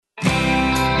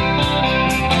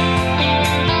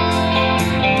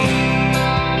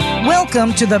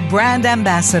Welcome to the Brand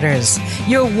Ambassadors,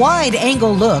 your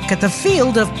wide-angle look at the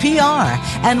field of PR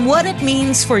and what it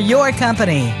means for your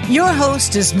company. Your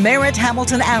host is Merritt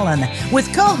Hamilton Allen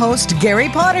with co-host Gary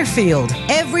Potterfield.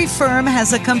 Every firm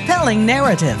has a compelling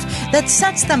narrative that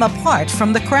sets them apart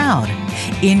from the crowd.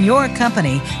 In your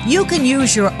company, you can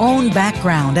use your own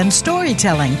background and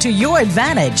storytelling to your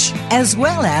advantage, as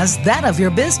well as that of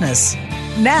your business.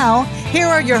 Now, here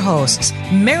are your hosts,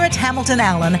 Merritt Hamilton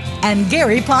Allen and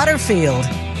Gary Potterfield.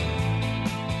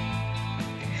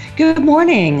 Good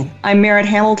morning. I'm Merritt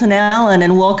Hamilton Allen,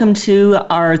 and welcome to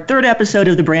our third episode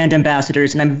of the Brand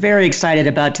Ambassadors. And I'm very excited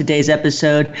about today's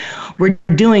episode. We're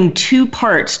doing two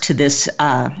parts to this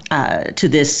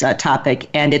topic,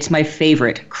 and it's my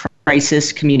favorite: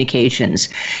 crisis communications.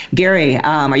 Gary,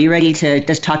 are you ready to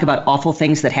just talk about awful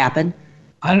things that happen?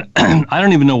 I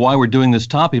don't even know why we're doing this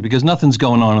topic because nothing's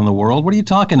going on in the world. What are you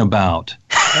talking about?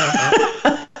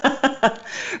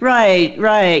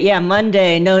 Right. Yeah,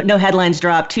 Monday, no headlines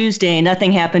dropped. Tuesday,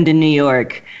 nothing happened in New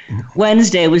York.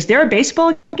 Wednesday, was there a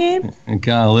baseball game?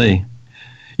 Golly.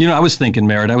 You know, I was thinking,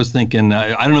 Merritt, I don't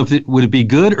know if would it be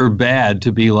good or bad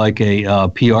to be like a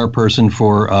PR person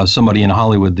for somebody in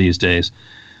Hollywood these days.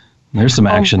 There's some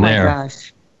action there.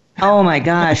 Gosh. Oh, my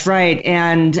gosh, right.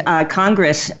 And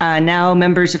Congress, now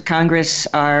members of Congress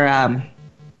are,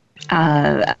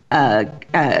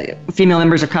 female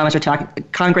members of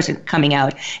Congress are coming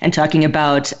out and talking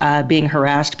about being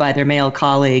harassed by their male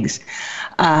colleagues.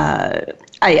 But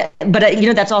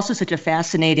that's also such a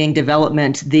fascinating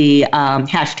development, the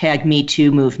hashtag Me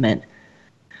Too movement.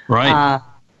 Right.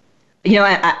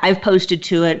 I've posted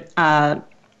to it.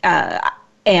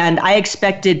 And I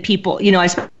expected people, I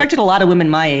expected a lot of women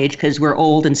my age because we're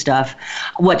old and stuff.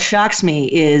 What shocks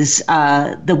me is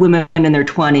the women in their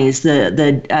 20s,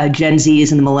 the Gen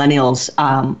Zs and the millennials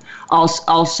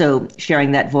also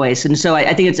sharing that voice. And so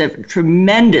I think it's a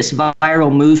tremendous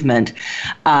viral movement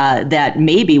that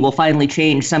maybe will finally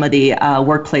change some of the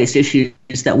workplace issues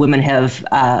that women have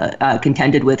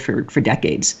contended with for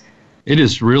decades. It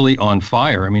is really on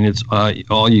fire. I mean, it's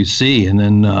all you see. And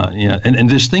then, and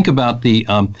just think about the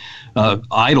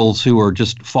idols who are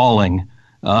just falling.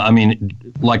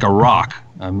 Like a rock.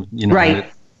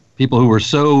 Right. People who were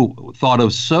thought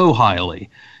of so highly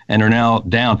and are now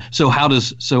down. So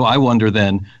I wonder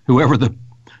then, whoever the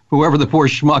poor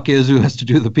schmuck is who has to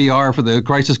do the PR for the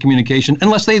crisis communication,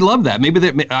 unless they love that.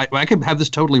 Maybe I could have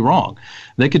this totally wrong.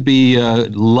 They could be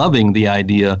loving the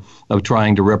idea of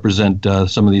trying to represent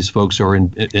some of these folks who are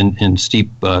in steep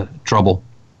trouble.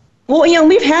 Well,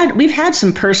 we've had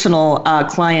some personal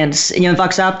clients,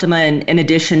 Vox Optima, in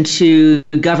addition to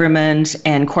government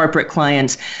and corporate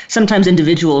clients, sometimes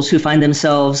individuals who find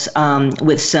themselves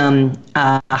with some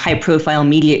high-profile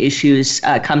media issues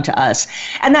come to us.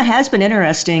 And that has been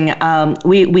interesting.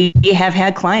 We have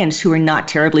had clients who are not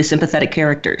terribly sympathetic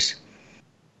characters.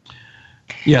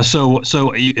 Yeah, so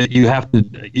you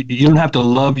don't have to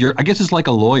love I guess it's like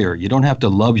a lawyer. You don't have to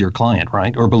love your client,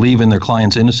 right? Or believe in their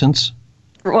client's innocence.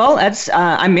 Well,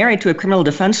 I'm married to a criminal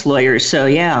defense lawyer, so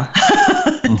yeah,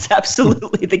 it's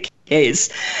absolutely the case.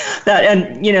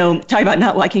 Talk about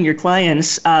not liking your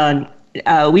clients.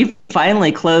 We've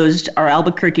finally closed our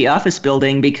Albuquerque office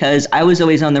building because I was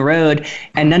always on the road,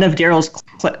 and none of Daryl's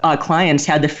clients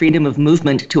had the freedom of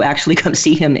movement to actually come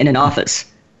see him in an office.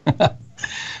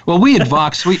 Well, we at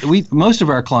Vox, we most of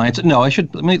our clients. No,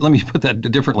 let me put that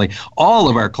differently. All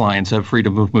of our clients have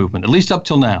freedom of movement, at least up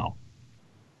till now.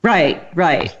 Right.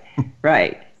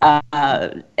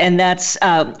 And that's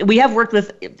we have worked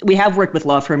with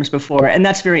law firms before, and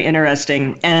that's very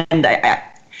interesting. And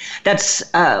that's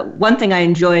one thing I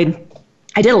enjoyed.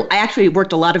 I actually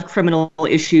worked a lot of criminal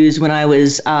issues when I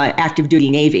was active duty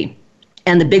Navy,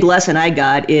 and the big lesson I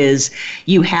got is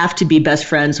you have to be best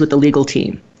friends with the legal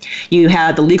team.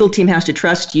 The legal team has to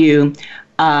trust you,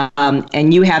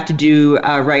 and you have to do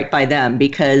right by them,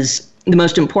 because the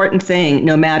most important thing,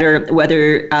 no matter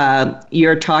whether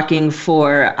you're talking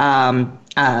for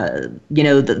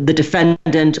the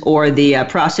defendant or the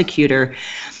prosecutor,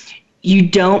 you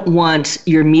don't want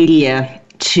your media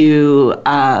to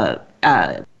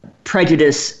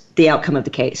prejudice the outcome of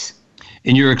the case.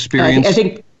 In your experience,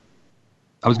 I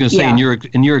was going to say, yeah.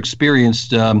 in your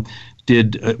experience,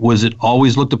 was it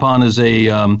always looked upon as a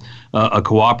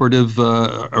cooperative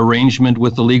arrangement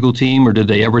with the legal team, or did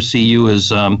they ever see you as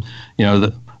the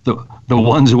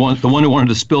one who wanted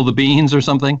to spill the beans or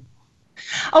something?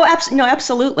 Oh,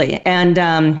 absolutely. And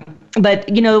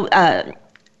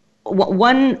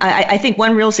I think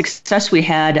one real success we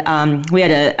had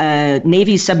a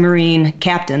Navy submarine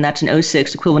captain, that's an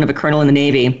 06 equivalent of a colonel in the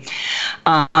Navy,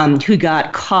 who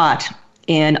got caught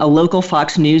in a local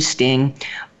Fox News sting,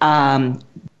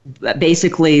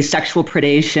 basically sexual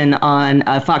predation on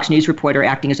a Fox News reporter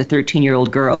acting as a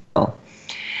 13-year-old girl.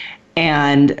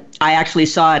 And I actually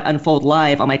saw it unfold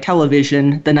live on my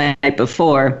television the night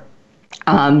before.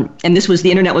 And the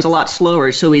internet was a lot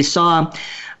slower, so we saw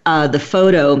the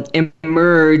photo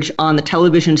emerge on the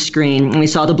television screen, and we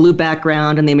saw the blue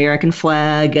background and the American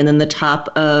flag and then the top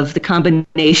of the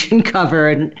combination cover,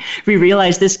 and we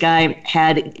realized this guy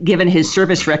had given his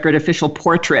service record official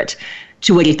portrait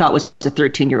to what he thought was a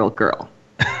 13-year-old girl.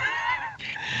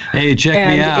 Hey, check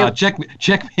me out. Check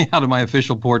me out of my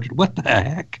official portrait. What the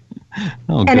heck?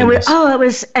 Oh, and it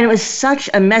was such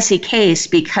a messy case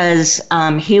because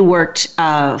he worked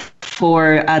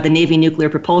for the Navy nuclear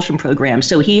propulsion program,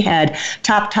 so he had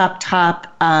top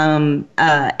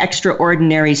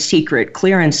extraordinary secret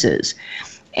clearances,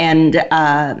 and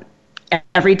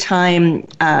every time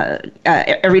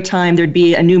there'd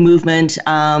be a new movement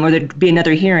or there'd be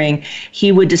another hearing,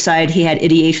 he would decide he had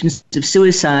ideations of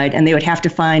suicide, and they would have to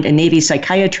find a Navy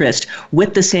psychiatrist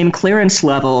with the same clearance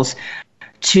levels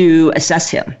to assess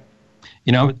him.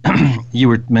 You know, you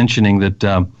were mentioning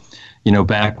that,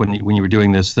 back when you were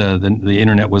doing this, the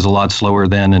internet was a lot slower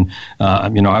then, and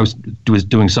I was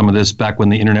doing some of this back when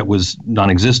the internet was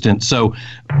non-existent. So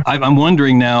I'm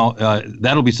wondering now,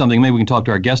 that'll be something, maybe we can talk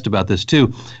to our guest about this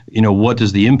too. What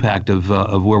is the impact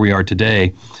of where we are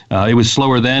today? It was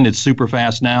slower then, it's super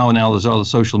fast now, and now there's all the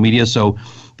social media. So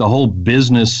the whole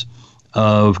business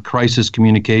of crisis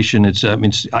communication, I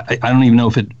don't even know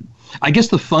if it, I guess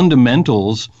the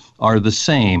fundamentals are the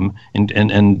same,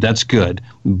 and that's good.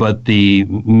 But the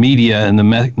media and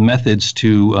the methods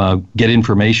to get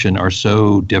information are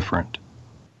so different.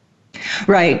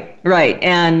 Right.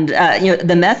 And,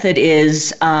 the method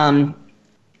is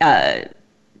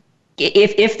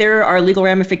if there are legal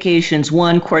ramifications,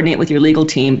 one, coordinate with your legal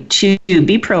team, two,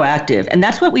 be proactive. And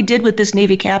that's what we did with this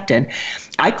Navy captain.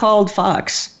 I called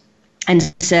Fox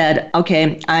and said,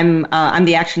 okay, I'm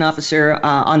the action officer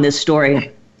on this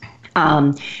story.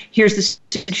 Here's the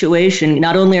situation.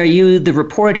 Not only are you the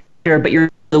reporter, but you're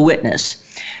the witness.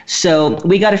 So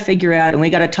we got to figure out, and we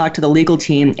got to talk to the legal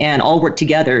team and all work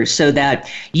together so that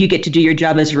you get to do your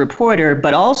job as a reporter,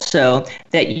 but also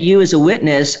that you as a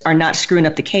witness are not screwing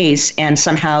up the case and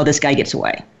somehow this guy gets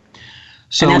away.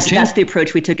 So and that's the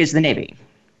approach we took as the Navy.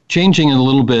 Changing it a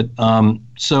little bit,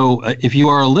 so if you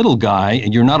are a little guy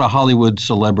and you're not a Hollywood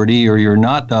celebrity or you're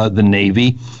not the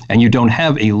Navy and you don't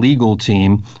have a legal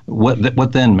team,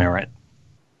 what then, Merritt?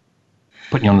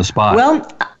 Putting you on the spot. Well,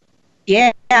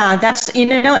 yeah, that's,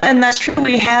 and that's true.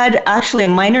 We had actually a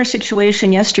minor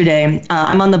situation yesterday.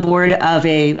 I'm on the board of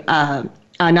a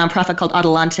nonprofit called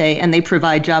Adelante, and they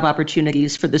provide job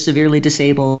opportunities for the severely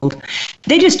disabled.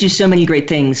 They just do so many great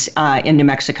things in New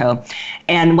Mexico.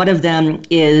 And one of them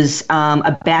is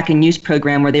a back and use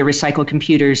program where they recycle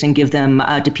computers and give them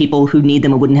to people who need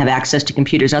them and wouldn't have access to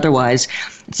computers otherwise.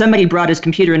 Somebody brought his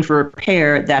computer in for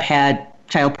repair that had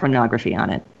child pornography on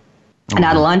it. Mm-hmm. And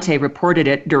Adelante reported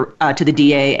it to the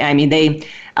DA. I mean, they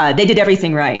did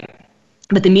everything right.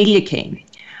 But the media came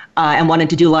and wanted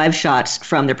to do live shots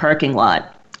from their parking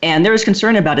lot. And there was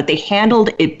concern about it. They handled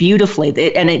it beautifully.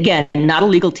 And again, not a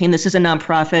legal team. This is a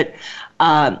nonprofit.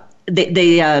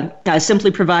 They simply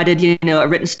provided, a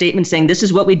written statement saying this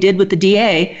is what we did with the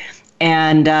DA.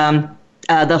 And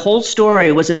the whole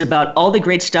story was about all the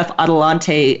great stuff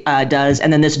Adelante does.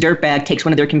 And then this dirtbag takes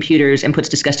one of their computers and puts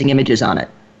disgusting images on it.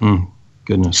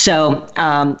 Goodness. So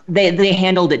they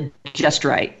handled it just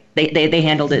right. They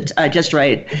handled it just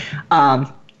right.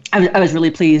 I was really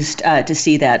pleased to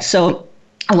see that. So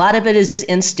a lot of it is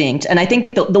instinct. And I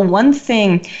think the one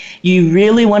thing you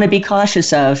really want to be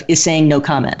cautious of is saying no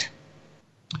comment.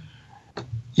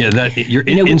 Yeah, that your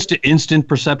instant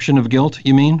perception of guilt,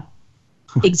 you mean?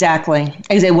 Exactly.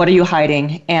 I say, what are you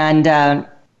hiding? And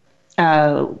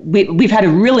we've had a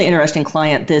really interesting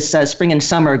client this spring and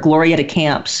summer, Glorietta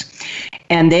Camps.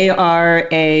 And they are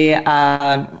a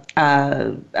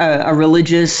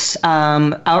religious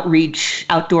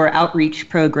outdoor outreach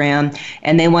program,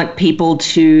 and they want people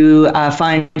to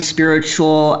find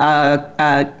spiritual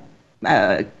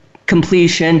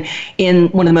completion in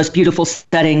one of the most beautiful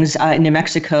settings in New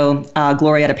Mexico,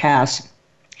 Glorietta Pass.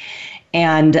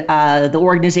 And the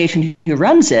organization who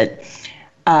runs it,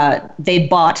 they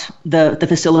bought the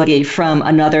facility from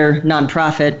another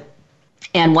nonprofit.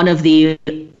 And one of the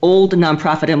old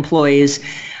nonprofit employees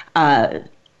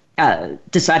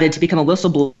decided to become a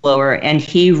whistleblower, and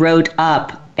he wrote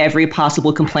up every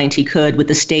possible complaint he could with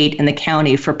the state and the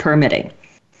county for permitting.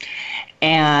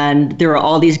 And there are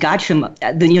all these gotcha.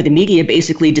 The media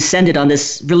basically descended on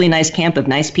this really nice camp of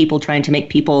nice people trying to make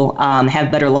people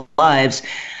have better lives.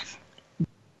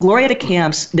 Gloria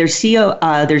DeCamp's, their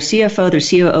CFO, their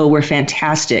COO were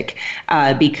fantastic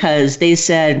because they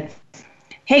said,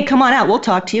 hey, come on out. We'll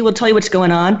talk to you. We'll tell you what's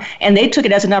going on. And they took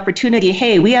it as an opportunity.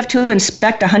 Hey, we have to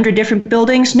inspect 100 different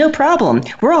buildings. No problem.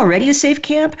 We're already a safe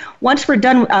camp. Once we're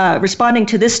done responding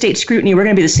to this state scrutiny, we're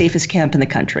going to be the safest camp in the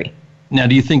country. Now,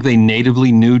 do you think they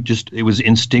natively knew, just it was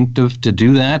instinctive to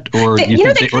do that, or do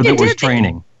you think there was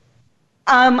training?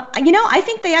 I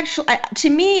think they actually, to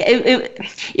me,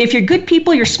 if you're good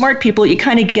people, you're smart people, you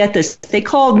kind of get this. They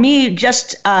called me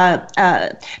just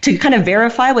to kind of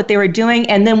verify what they were doing.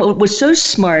 And then what was so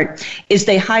smart is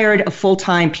they hired a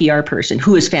full-time PR person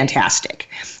who is fantastic.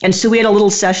 And so we had a little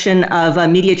session of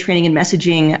media training and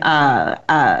messaging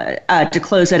to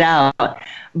close it out.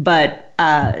 But,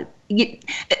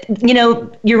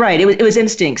 you're right. It was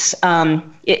instincts.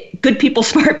 Good people,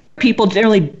 smart people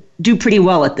generally do pretty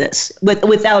well at this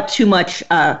without too much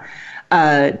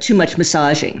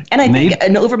massaging. And I think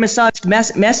an over-massaged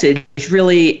message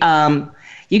really,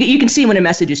 you can see when a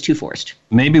message is too forced.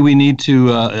 Maybe we need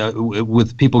to,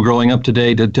 with people growing up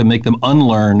today, to make them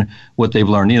unlearn what they've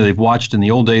learned. They've watched in the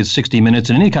old days 60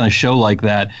 Minutes and any kind of show like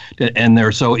that, and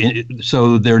they're so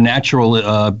their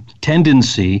natural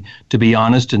tendency to be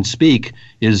honest and speak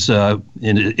is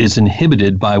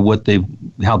inhibited by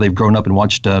how they've grown up and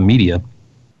watched media.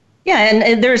 Yeah,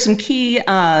 and there are some key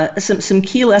some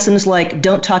key lessons like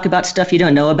don't talk about stuff you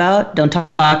don't know about. Don't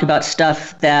talk about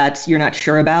stuff that you're not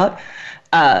sure about.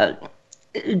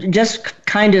 Just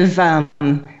kind of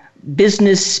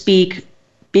business speak,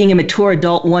 being a mature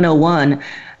adult 101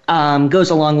 goes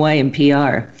a long way in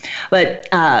PR. But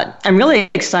I'm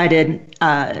really excited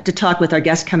to talk with our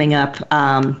guest coming up.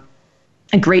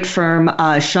 A great firm,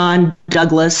 Sean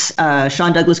Douglas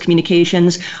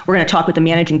Communications. We're going to talk with the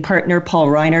managing partner, Paul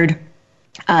Reinard.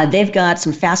 They've got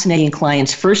some fascinating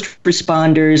clients, first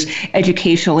responders,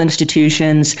 educational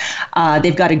institutions.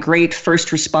 They've got a great first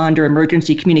responder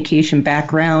emergency communication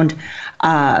background.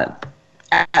 We're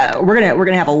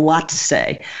gonna have a lot to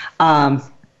say. And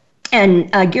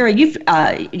Gary,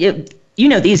 you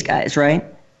know these guys, right?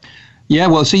 Yeah,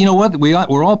 well, so you know what?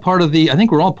 We're all part of the. I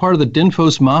think we're all part of the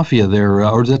Dinfos Mafia there,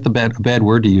 or is that the bad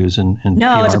word to use? In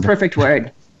no, PR? It's a perfect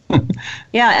word.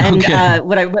 Yeah, and okay.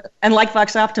 And like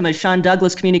Vox Optima, Sean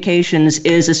Douglas Communications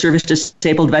is a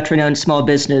service-disabled, veteran-owned small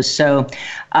business. So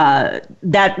that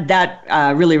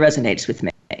really resonates with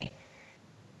me.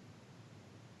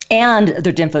 And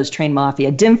the Dinfos Train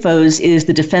Mafia. Dinfos is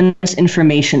the Defense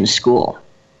Information School,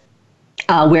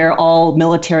 where all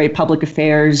military public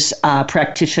affairs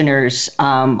practitioners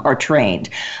are trained,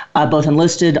 both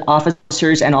enlisted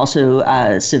officers and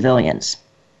also civilians.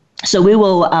 So we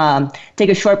will take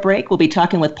a short break. We'll be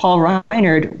talking with Paul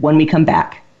Reinard when we come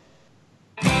back.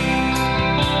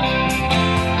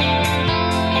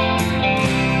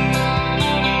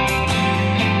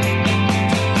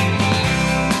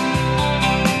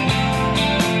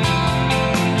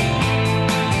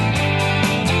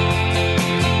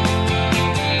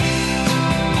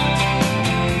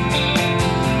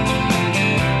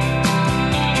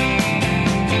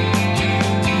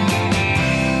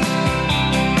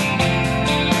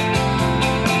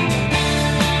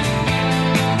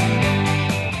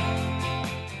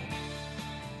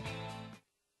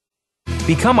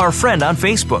 Become our friend on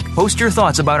Facebook. Post your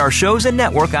thoughts about our shows and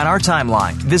network on our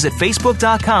timeline. Visit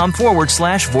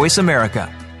facebook.com/Voice America.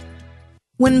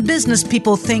 When business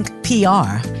people think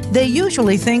PR, they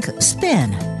usually think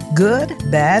spin. Good,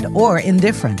 bad, or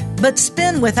indifferent. But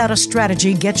spin without a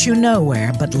strategy gets you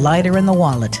nowhere but lighter in the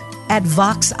wallet. At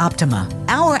Vox Optima,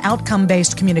 our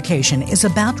outcome-based communication is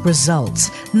about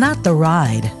results, not the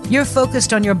ride. You're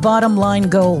focused on your bottom line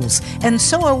goals, and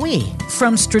so are we.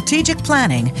 From strategic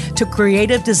planning to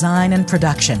creative design and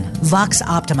production, Vox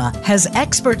Optima has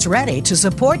experts ready to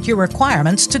support your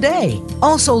requirements today.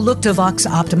 Also look to Vox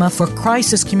Optima for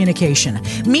crisis communication,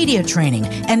 media training,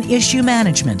 and issue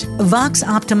management. Vox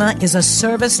Optima is a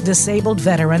service-disabled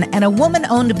veteran and a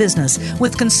woman-owned business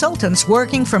with consultants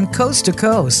working from coast to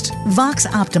coast. Vox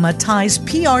Optima ties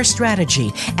PR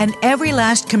strategy and every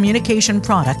last communication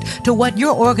product to what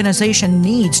your organization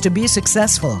needs to be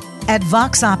successful. At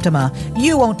Vox Optima,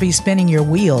 you won't be spinning your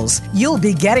wheels. You'll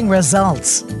be getting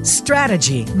results.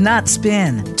 Strategy, not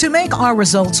spin. To make our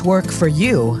results work for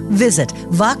you, visit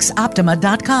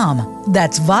voxoptima.com.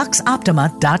 That's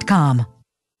voxoptima.com.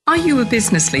 Are you a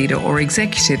business leader or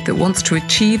executive that wants to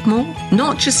achieve more?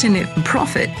 Not just in it for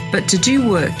profit, but to do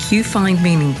work you find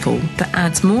meaningful that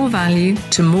adds more value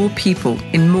to more people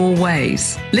in more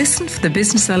ways. Listen for the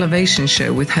Business Elevation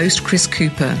Show with host Chris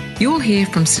Cooper. You'll hear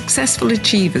from successful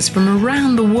achievers from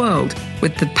around the world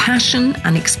with the passion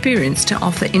and experience to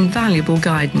offer invaluable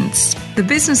guidance. The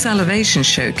Business Elevation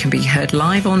Show can be heard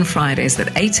live on Fridays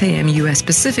at 8 a.m. US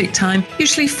Pacific Time,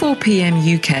 usually 4 p.m.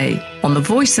 UK, on the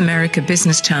Voice America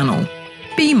Business Channel.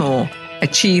 Be more,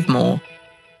 achieve more.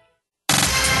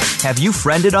 Have you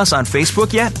friended us on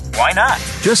Facebook yet? Why not?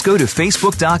 Just go to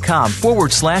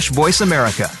facebook.com/Voice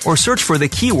America or search for the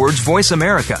keywords Voice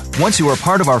America. Once you are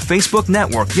part of our Facebook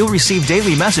network, you'll receive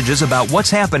daily messages about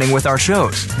what's happening with our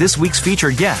shows, this week's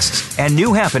featured guests, and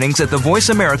new happenings at the Voice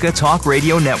America Talk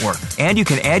Radio Network. And you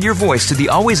can add your voice to the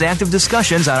always active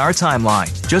discussions on our timeline.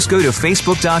 Just go to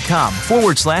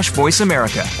facebook.com/Voice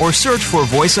America or search for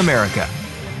Voice America.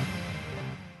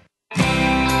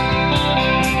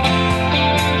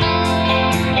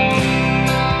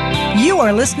 You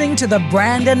are listening to the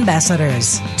Brand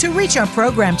Ambassadors. To reach our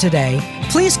program today,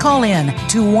 please call in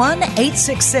to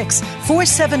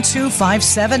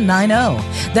 1-866-472-5790.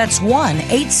 That's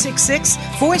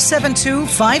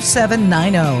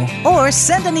 1-866-472-5790. Or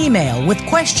send an email with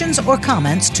questions or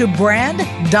comments to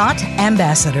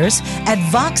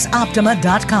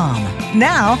brand.ambassadors@voxoptima.com.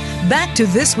 Now, back to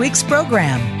this week's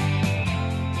program.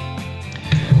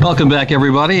 Welcome back,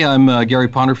 everybody. I'm Gary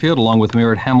Ponderfield, along with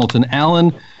Merritt Hamilton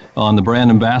Allen, on the Brand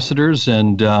Ambassadors,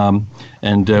 and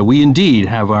we indeed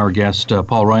have our guest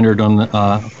Paul Reinert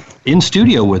in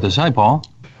studio with us. Hi, Paul.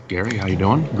 Gary, how you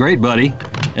doing? Great, buddy.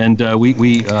 And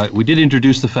we did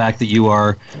introduce the fact that you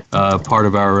are part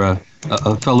of our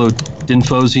fellow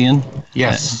Dinfosian.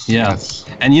 Yes. Yes.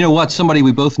 And you know what? Somebody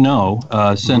we both know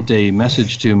sent a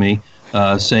message to me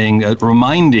saying,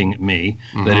 reminding me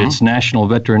that it's National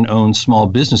Veteran-Owned Small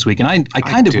Business Week, and I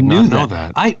kind of knew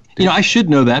that. I should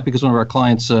know that because one of our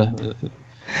clients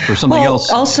for something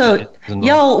else. Also,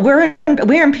 we're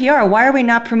in PR. Why are we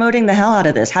not promoting the hell out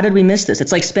of this? How did we miss this?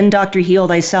 It's like Spin Doctor Heal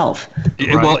Thyself.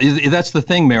 Right. Well, that's the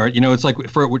thing, Merritt. It's like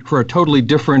for a totally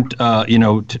different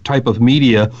type of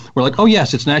media, we're like, oh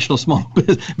yes, it's National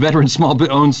Veteran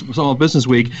Owned Small Business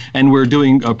Week, and we're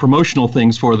doing promotional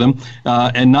things for them,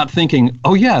 and not thinking,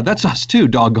 oh yeah, that's us too.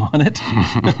 Doggone it.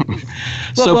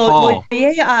 Paul,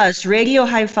 us radio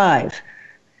high five.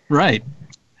 Right.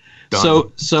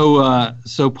 Done.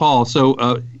 So Paul,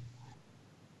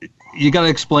 you got to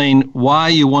explain why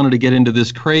you wanted to get into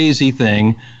this crazy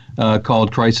thing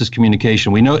called crisis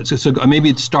communication. We know so maybe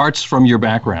it starts from your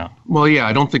background. Well, yeah,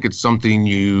 I don't think it's something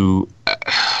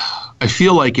I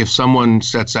feel like if someone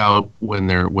sets out when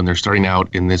they're starting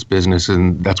out in this business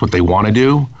and that's what they want to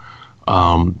do,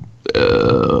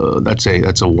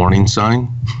 that's a warning sign.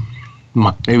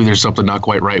 Maybe there's something not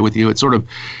quite right with you. It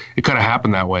kind of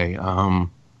happened that way.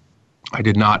 I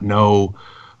did not know.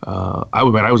 I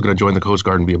was going to join the Coast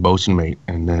Guard and be a bosun mate,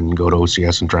 and then go to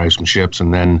OCS and drive some ships.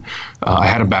 And then I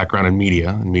had a background in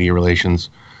media relations,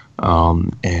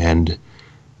 and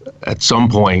at some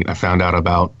point I found out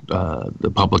about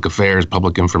the public affairs,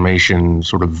 public information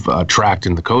sort of tract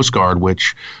in the Coast Guard,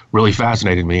 which really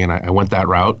fascinated me, and I went that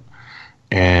route.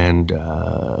 And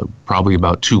probably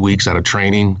about 2 weeks out of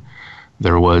training,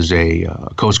 there was a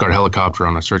Coast Guard helicopter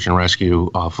on a search and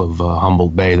rescue off of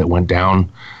Humboldt Bay that went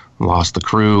down, lost the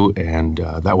crew, and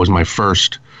that was my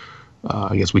first,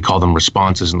 I guess we call them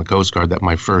responses in the Coast Guard, that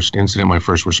my first incident, my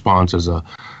first response as a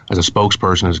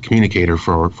spokesperson, as a communicator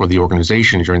for the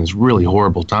organization during this really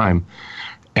horrible time.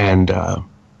 And,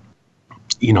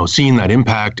 seeing that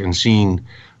impact and seeing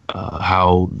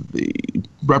how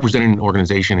representing an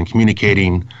organization and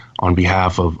communicating on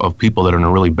behalf of people that are in a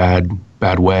really bad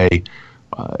way,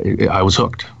 I was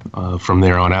hooked from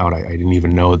there on out. I didn't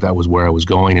even know that was where I was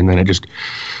going, and then it just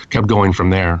kept going from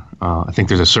there. I think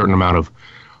there's a certain amount of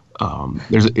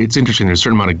it's interesting. There's a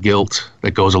certain amount of guilt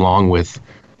that goes along with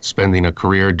spending a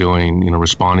career doing,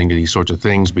 responding to these sorts of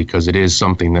things, because it is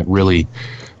something that really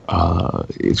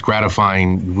it's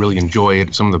gratifying. You really enjoy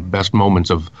it. Some of the best moments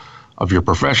of your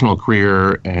professional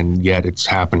career, and yet it's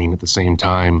happening at the same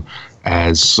time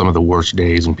as some of the worst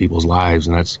days in people's lives,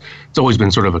 and it's always been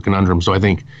sort of a conundrum. So I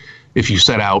think if you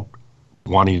set out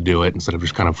wanting to do it instead of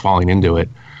just kind of falling into it,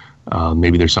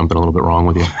 maybe there's something a little bit wrong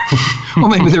with you. Well,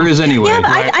 maybe there is anyway. Yeah,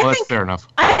 but right? That's fair enough.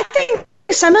 I think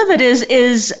some of it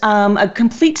is a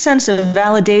complete sense of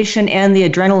validation and the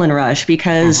adrenaline rush,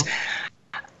 because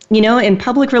in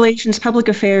public relations, public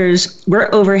affairs, we're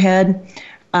overhead.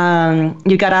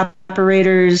 You've got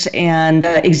operators and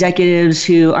executives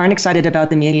who aren't excited about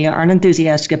the media, aren't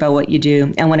enthusiastic about what you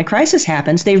do. And when a crisis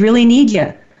happens, they really need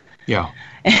you. Yeah.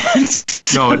 And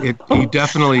No, it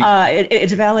definitely.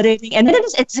 It's validating, and then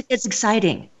it's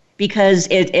exciting because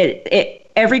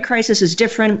every crisis is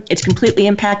different. It's completely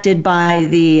impacted by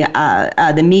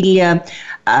the media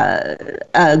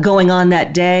going on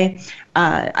that day.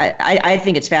 I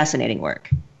think it's fascinating work.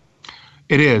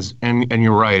 It is, and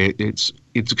you're right. It's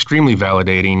extremely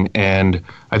validating, and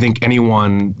I think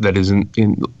anyone that is in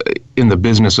the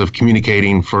business of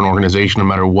communicating for an organization, no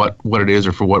matter what it is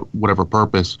or for whatever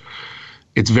purpose,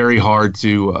 it's very hard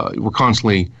to. We're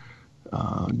constantly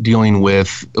dealing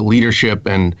with leadership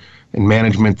and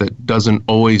management that doesn't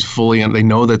always fully, and they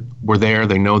know that we're there.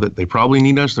 They know that they probably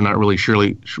need us. They're not really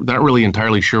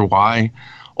entirely sure why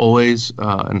always,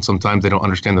 and sometimes they don't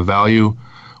understand the value,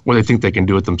 or they think they can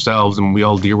do it themselves. And we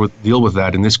all deal with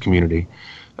that in this community.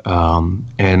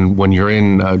 And when you're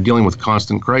in dealing with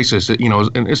constant crisis,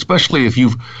 and especially if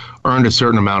you've earned a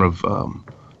certain amount of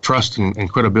trust and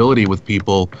credibility with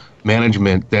people,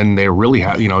 management, then they're really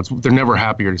happy. They're never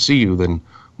happier to see you than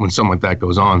when something like that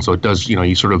goes on. So it does,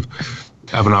 you sort of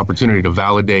have an opportunity to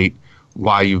validate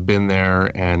why you've been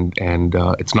there, and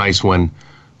it's nice when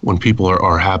people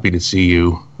are happy to see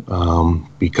you,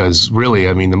 because really,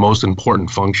 I mean, the most important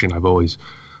function, I've always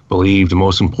believed, the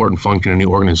most important function in the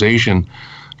organization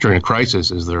during a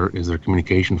crisis is their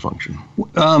communication function.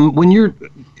 When you're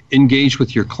engaged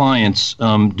with your clients,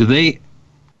 do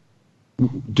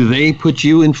they put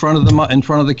you in front of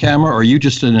the camera, or are you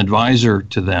just an advisor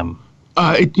to them?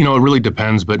 It really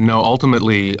depends, but no,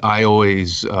 ultimately, I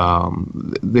always,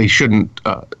 they shouldn't,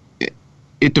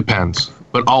 it depends,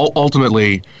 but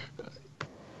ultimately,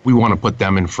 we want to put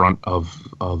them in front of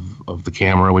the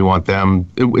camera. We want them,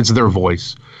 it's their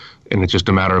voice, and it's just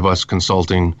a matter of us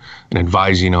consulting and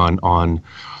advising on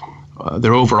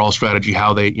their overall strategy,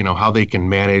 how they can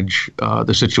manage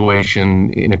the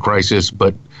situation in a crisis.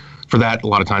 But for that, a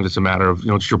lot of times it's a matter of,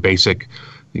 it's your basic,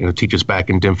 teach us back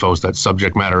in DINFOS, that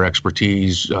subject matter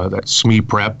expertise, that SME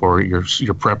prep, or you're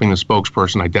prepping the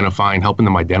spokesperson, helping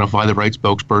them identify the right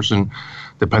spokesperson,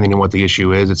 depending on what the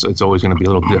issue is. It's always going to be a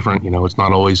little different. It's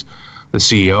not always, the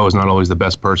CEO is not always the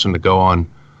best person to go on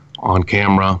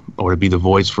camera or to be the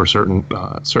voice for certain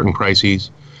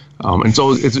crises. And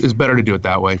so it's better to do it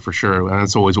that way, for sure. And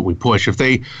that's always what we push. I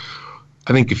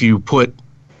think if you put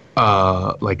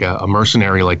like a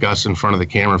mercenary like us in front of the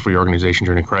camera for your organization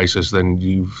during a crisis, then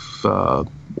we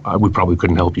probably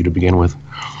couldn't help you to begin with.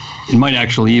 It might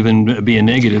actually even be a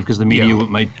negative, because the media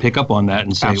might pick up on that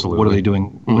and say, Absolutely. What are they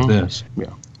doing with this?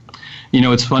 Yeah.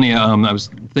 It's funny. I was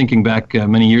thinking back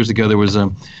many years ago. There was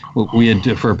we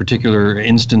had, for a particular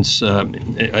incident,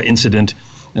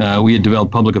 we had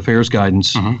developed public affairs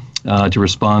guidance to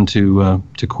respond to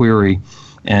query.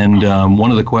 And one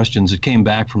of the questions, it came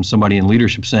back from somebody in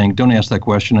leadership saying, "Don't ask that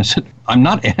question." I said, "I'm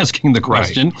not asking the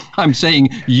question. Right. I'm saying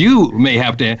you may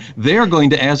have to. They're going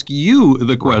to ask you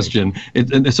the question."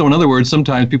 Right. So in other words,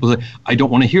 sometimes people say, "I don't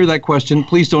want to hear that question.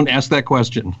 Please don't ask that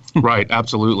question." Right.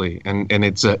 Absolutely. And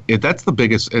that's the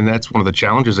biggest, and that's one of the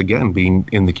challenges, again, being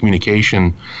in the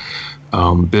communication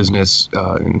business,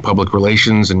 in public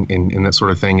relations and that sort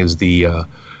of thing, is the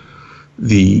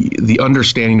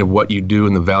understanding of what you do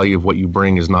and the value of what you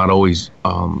bring is not always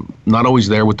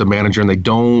there with the manager. And they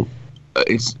don't,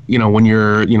 it's, when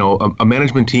you're, a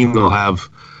management team, they'll have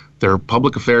their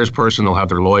public affairs person, they'll have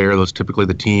their lawyer, that's typically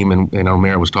the team. And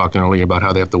Merritt was talking earlier about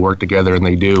how they have to work together, and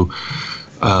they do.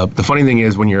 The funny thing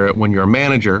is, when you're a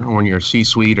manager, or when you're a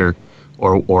C-suite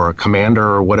or a commander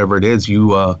or whatever it is, you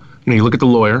look at the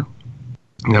lawyer,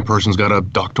 and that person's got a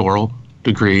doctoral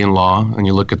degree in law, and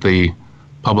you look at the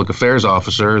public affairs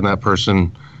officer, and that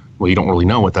person, well, you don't really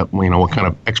know what kind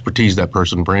of expertise that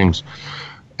person brings.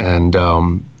 And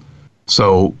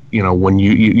so, when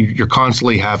you're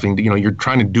constantly having to, you're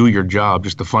trying to do your job,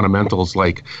 just the fundamentals,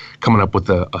 like coming up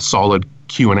with a solid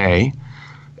Q&A.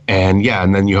 And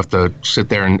then you have to sit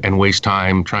there and waste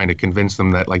time trying to convince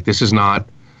them that, like, this is not,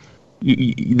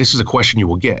 this is a question you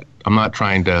will get. I'm not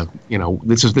trying to,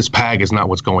 this PAG is not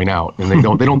what's going out, and they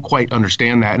don't quite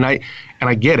understand that. And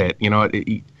I get it. I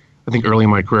think early in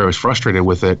my career I was frustrated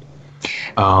with it,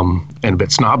 and a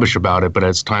bit snobbish about it. But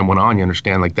as time went on, you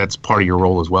understand, like, that's part of your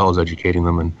role as well, as educating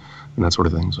them and that sort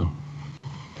of thing. So.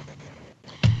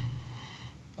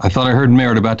 I thought I heard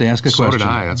Merritt about to ask a question. So did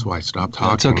I. That's why I stopped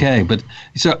talking. It's okay, but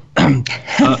so.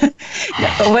 I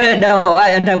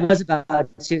was about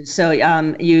to. So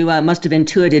you must have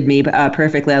intuited me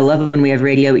perfectly. I love when we have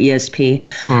radio ESP.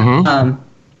 Mm-hmm.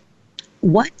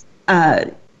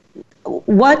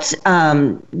 What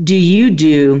do you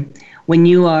do when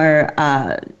you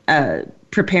are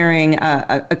preparing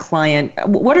a client?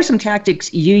 What are some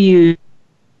tactics you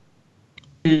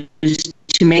use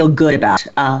to feel good about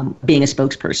being a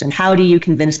spokesperson? How do you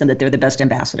convince them that they're the best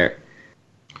ambassador?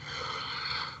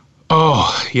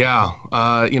 Oh, yeah.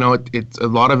 It's a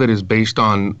lot of it is based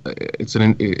on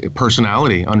a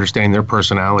personality, understanding their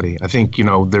personality. I think,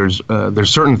 there's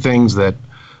certain things that,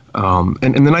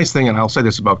 and the nice thing, and I'll say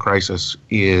this about Crisis,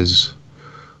 is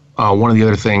one of the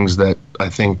other things that I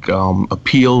think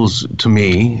appeals to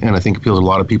me, and I think appeals to a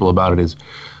lot of people about it, is,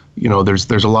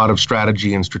 there's a lot of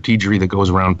strategy and strategery that goes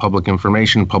around public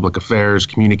information, public affairs,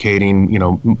 communicating,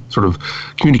 sort of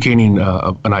communicating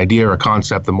an idea or a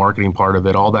concept, the marketing part of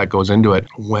it, all that goes into it.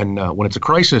 When it's a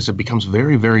crisis, it becomes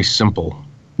very, very simple.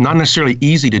 Not necessarily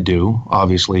easy to do,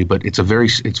 obviously, but it's very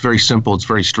simple. It's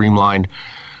very streamlined.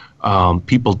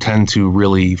 People tend to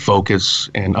really focus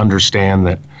and understand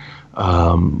that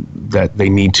that they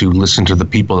need to listen to the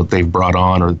people that they've brought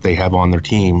on or that they have on their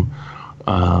team.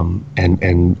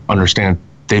 And understand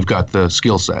they've got the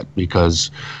skill set,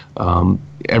 because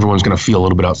everyone's going to feel a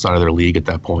little bit outside of their league at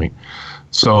that point.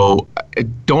 So I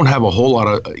don't have a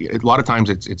lot of times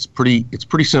it's pretty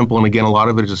simple. And again, a lot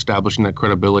of it is establishing that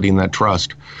credibility and that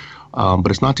trust. But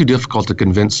it's not too difficult to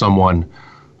convince someone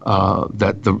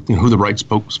that who the right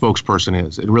spokesperson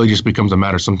is. It really just becomes a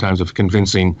matter sometimes of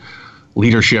convincing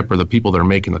leadership or the people that are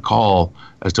making the call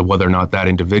as to whether or not that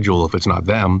individual, if it's not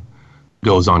them,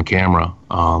 goes on camera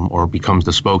or becomes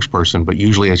the spokesperson. But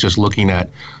usually it's just looking at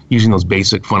using those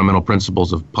basic fundamental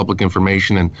principles of public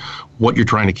information and what you're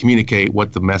trying to communicate,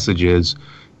 what the message is,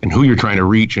 and who you're trying to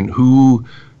reach, and who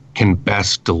can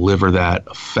best deliver that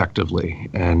effectively.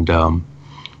 And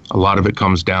a lot of it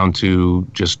comes down to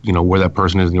just, where that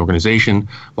person is in the organization.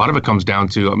 A lot of it comes down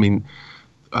to,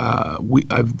 I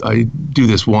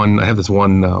have this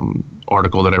one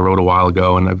article that I wrote a while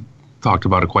ago, and I've talked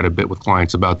about it quite a bit with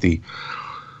clients about the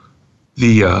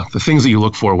things that you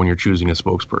look for when you're choosing a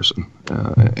spokesperson,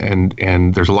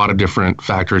 and there's a lot of different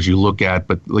factors you look at,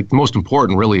 but like the most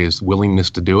important really is willingness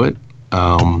to do it,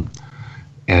 and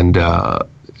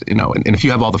if you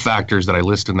have all the factors that I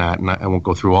list in that, and I won't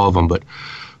go through all of them, but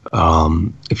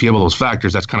if you have all those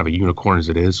factors, that's kind of a unicorn as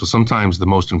it is. So sometimes the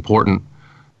most important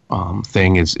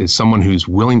thing is someone who's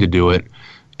willing to do it,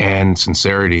 and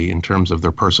sincerity in terms of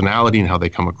their personality and how they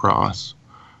come across.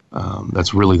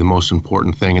 That's really the most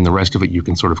important thing, and the rest of it you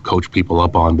can sort of coach people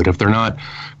up on. But if they're not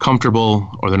comfortable,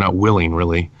 or they're not willing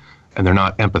really, and they're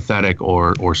not empathetic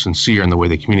or sincere in the way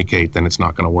they communicate, then it's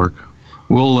not going to work.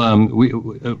 Well,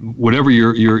 whatever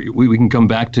we can come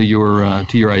back to your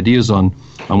ideas on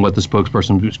what the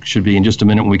spokesperson should be in just a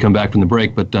minute when we come back from the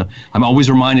break. But I'm always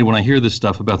reminded when I hear this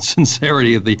stuff about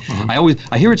sincerity of the.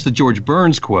 I hear it's the George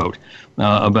Burns quote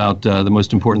about the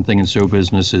most important thing in show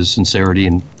business is sincerity,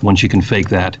 and once you can fake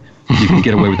that, you can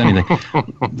get away with anything.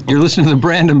 You're listening to the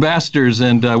Brand Ambassadors,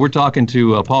 and we're talking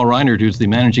to Paul Reinert, who's the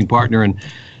managing partner and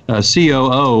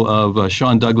COO of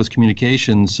Sean Douglas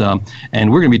Communications,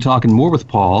 and we're going to be talking more with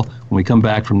Paul when we come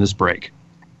back from this break.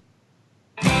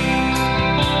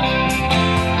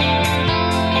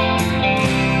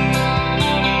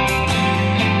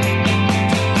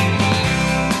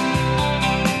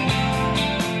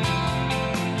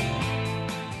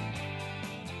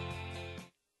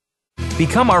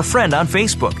 Become our friend on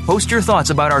Facebook. Post your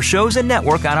thoughts about our shows and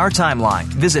network on our timeline.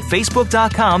 Visit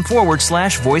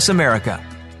facebook.com/Voice America.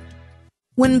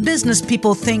 When business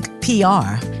people think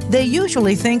PR, they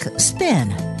usually think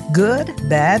spin. Good,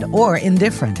 bad, or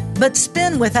indifferent. But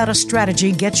spin without a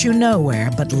strategy gets you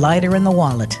nowhere but lighter in the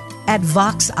wallet. At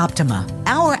Vox Optima,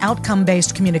 our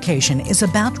outcome-based communication is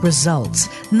about results,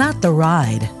 not the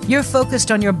ride. You're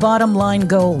focused on your bottom line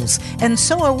goals, and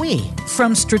so are we.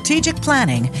 From strategic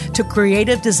planning to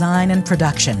creative design and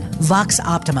production, Vox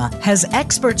Optima has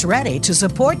experts ready to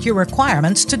support your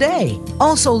requirements today.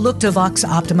 Also look to Vox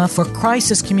Optima for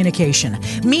crisis communication,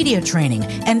 media training,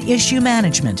 and issue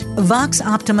management. Vox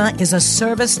Optima is a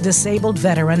service-disabled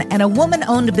veteran and a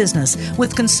woman-owned business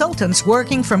with consultants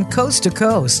working from coast to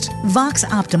coast. Vox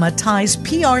Optima ties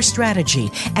PR strategy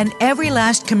and every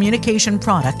last communication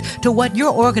product to what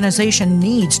your organization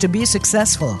needs to be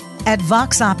successful. At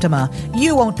Vox Optima,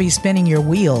 you won't be spinning your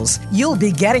wheels. You'll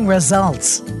be getting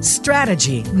results.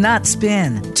 Strategy, not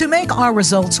spin. To make our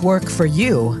results work for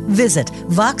you, visit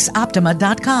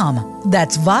voxoptima.com.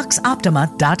 That's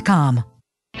voxoptima.com.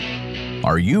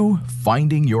 Are you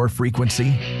finding your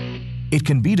frequency? It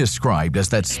can be described as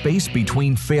that space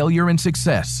between failure and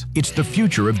success. It's the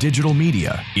future of digital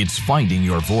media. It's finding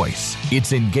your voice.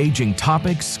 It's engaging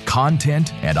topics,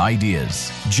 content, and ideas.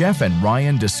 Jeff and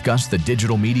Ryan discuss the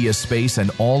digital media space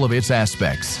and all of its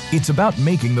aspects. It's about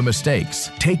making the mistakes,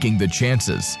 taking the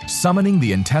chances, summoning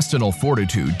the intestinal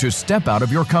fortitude to step out of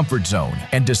your comfort zone,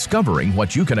 and discovering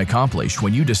what you can accomplish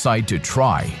when you decide to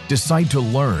try, decide to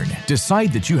learn,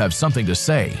 decide that you have something to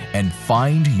say, and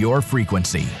find your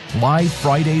frequency. Live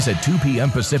Fridays at 2 p.m.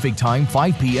 Pacific Time,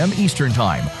 5 p.m. Eastern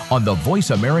Time on the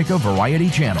Voice America Variety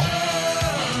Channel.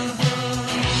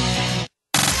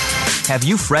 Have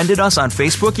you friended us on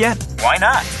Facebook yet? Why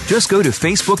not? Just go to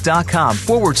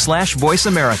facebook.com/Voice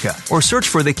America or search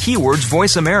for the keywords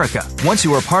Voice America. Once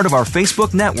you are part of our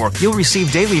Facebook network, you'll receive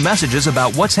daily messages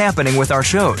about what's happening with our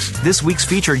shows, this week's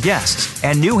featured guests,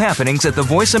 and new happenings at the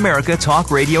Voice America Talk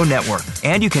Radio Network.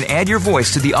 And you can add your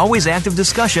voice to the always active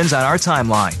discussions on our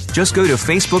timeline. Just go to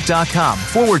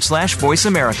facebook.com/Voice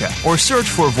America or search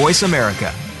for Voice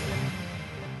America.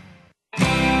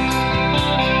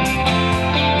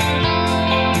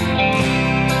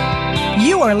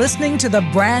 You are listening to the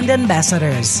Brand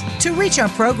Ambassadors. To reach our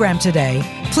program today,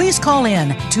 please call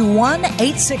in to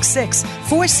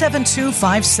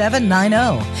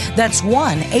 1-866-472-5790. That's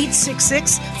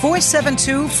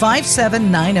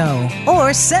 1-866-472-5790.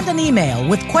 Or send an email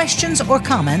with questions or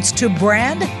comments to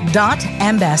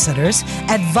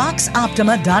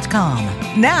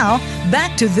brand.ambassadors@voxoptima.com. Now,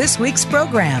 back to this week's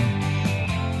program.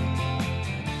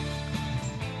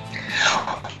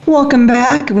 Welcome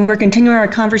back. We're continuing our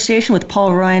conversation with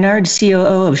Paul Reinhard,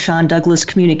 COO of Sean Douglas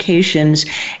Communications,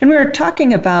 and we're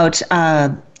talking about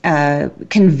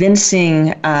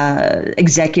convincing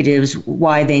executives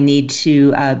why they need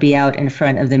to be out in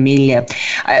front of the media.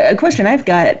 A question I've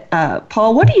got,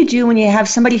 Paul, what do you do when you have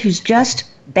somebody who's just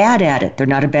bad at it? They're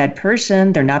not a bad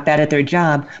person, they're not bad at their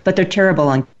job, but they're terrible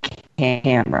on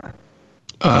camera.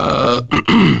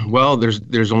 Well,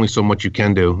 there's only so much you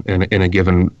can do in a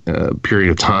given period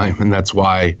of time, and that's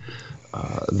why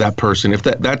that person, if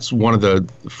that's one of the,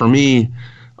 for me,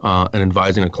 in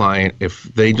advising a client, if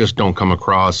they just don't come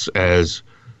across as,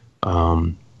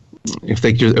 if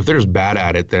they're just bad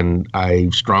at it, then I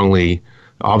strongly,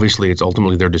 obviously it's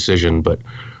ultimately their decision, but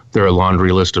there are a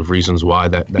laundry list of reasons why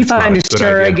that's you find a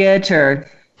surrogate or.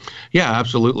 Yeah,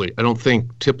 absolutely. I don't think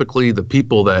typically the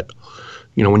people that,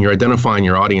 when you're identifying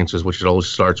your audiences, which it always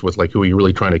starts with, like, who are you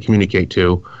really trying to communicate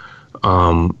to?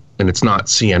 And it's not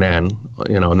CNN,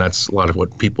 and that's a lot of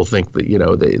what people think that,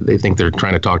 they think they're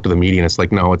trying to talk to the media. And it's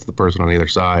like, no, it's the person on the other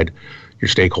side, your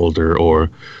stakeholder,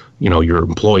 or, your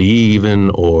employee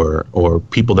even, or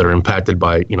people that are impacted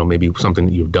by, maybe something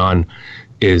that you've done.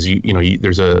 Is,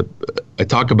 I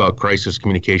talk about crisis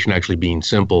communication actually being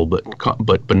simple,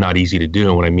 but not easy to do.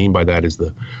 And what I mean by that is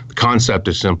the concept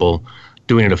is simple.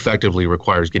 Doing it effectively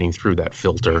requires getting through that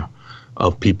filter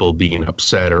of people being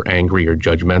upset or angry or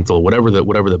judgmental, whatever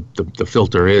the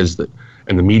filter is,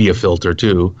 and the media filter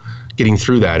too, getting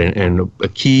through that. And a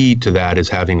key to that is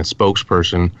having a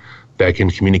spokesperson that can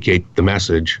communicate the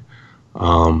message,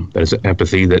 that is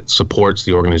empathy, that supports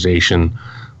the organization,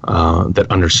 that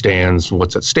understands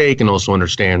what's at stake and also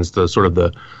understands the sort of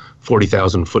the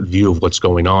 40,000 foot view of what's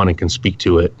going on and can speak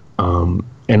to it,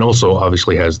 and also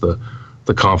obviously has the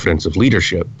confidence of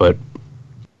leadership. But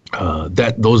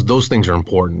those things are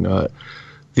important.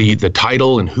 The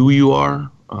title and who you are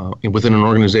within an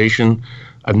organization,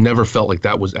 I've never felt like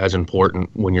that was as important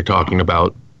when you're talking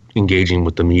about engaging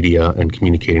with the media and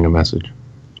communicating a message.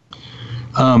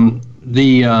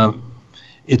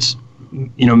 It's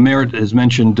Merritt has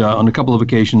mentioned on a couple of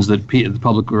occasions that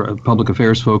the public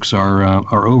affairs folks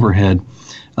are overhead.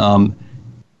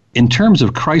 In terms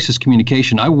of crisis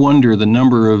communication, I wonder the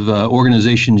number of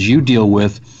organizations you deal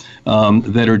with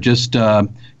that are just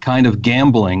kind of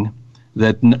gambling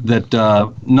that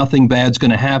nothing bad's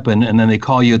going to happen, and then they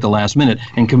call you at the last minute,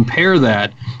 and compare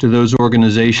that to those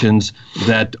organizations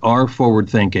that are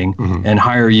forward-thinking and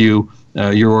hire you,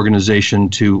 your organization,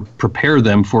 to prepare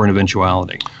them for an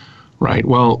eventuality. Right.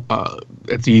 Well,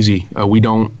 it's easy. We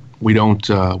don't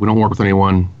work with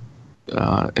anyone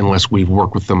unless we've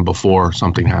worked with them before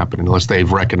something happened, unless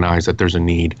they've recognized that there's a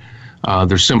need.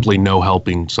 There's simply no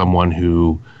helping someone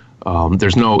who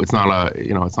it's not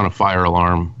a fire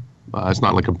alarm. It's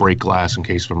not like a break glass in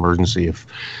case of emergency. If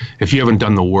you haven't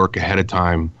done the work ahead of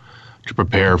time to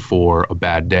prepare for a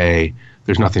bad day,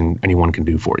 there's nothing anyone can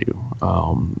do for you.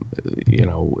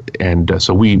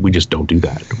 So we just don't do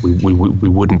that. We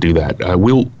wouldn't do that.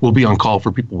 We'll be on call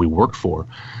for people we work for,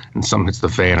 and some hits the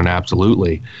fan, and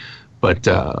absolutely. But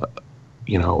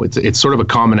it's sort of a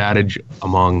common adage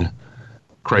among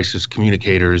crisis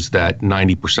communicators that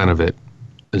 90% of it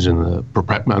is in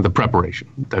the preparation.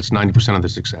 That's 90% of the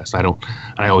success.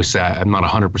 I always say I'm not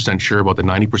 100% sure about the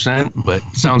 90%, but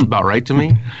it sounds about right to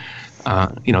me.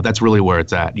 That's really where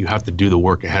it's at. You have to do the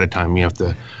work ahead of time. You have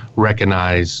to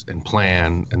recognize and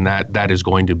plan, and that is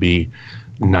going to be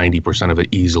 90% of it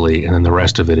easily, and then the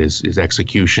rest of it is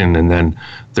execution. And then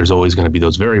there's always going to be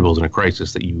those variables in a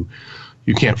crisis that you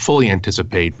can't fully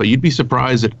anticipate, but you'd be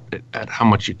surprised at how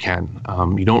much you can.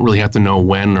 You don't really have to know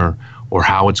when or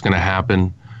how it's going to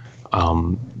happen.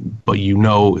 But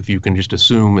if you can just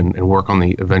assume and work on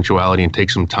the eventuality and take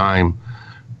some time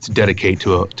to dedicate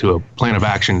to a plan of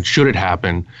action, should it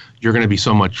happen, you're going to be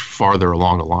so much farther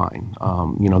along the line.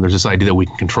 There's this idea that we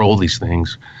can control these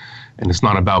things, and it's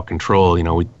not about control.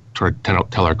 We try to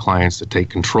tell our clients to take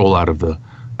control out of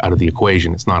the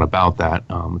equation. It's not about that.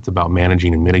 It's about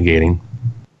managing and mitigating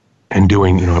and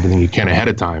doing everything you can ahead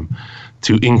of time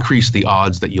to increase the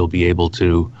odds that you'll be able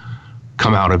to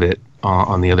come out of it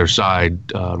on the other side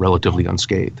relatively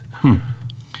unscathed.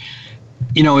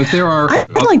 If there are,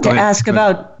 I'd like to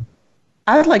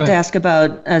ask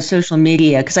about social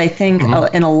media, because I think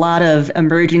in a lot of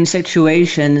emerging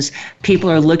situations, people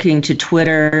are looking to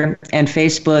Twitter and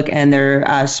Facebook and their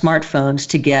smartphones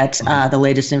to get the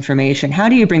latest information. How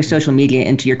do you bring social media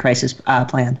into your crisis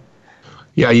plan?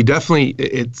 Yeah, you definitely.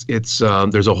 It's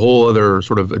there's a whole other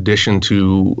sort of addition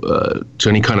to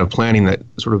any kind of planning that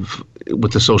sort of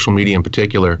with the social media in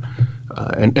particular,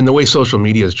 and the way social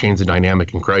media has changed the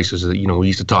dynamic in crisis. We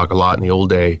used to talk a lot in the old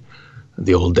day. I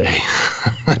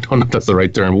don't know if that's the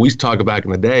right term. We used to talk back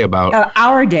in the day about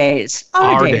our days.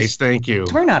 Our days. Thank you.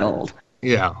 We're not old.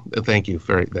 Yeah, thank you.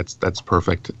 That's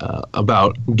perfect.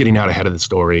 About getting out ahead of the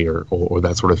story or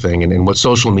that sort of thing. And what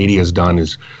social media has done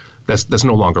is that's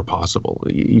no longer possible.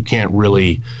 You can't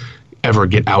really ever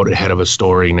get out ahead of a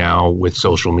story now with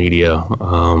social media.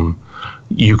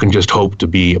 You can just hope to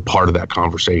be a part of that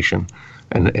conversation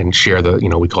and share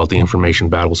we call it the information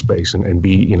battle space and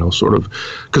be, sort of,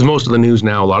 because most of the news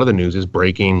now, a lot of the news is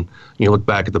breaking. You look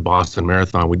back at the Boston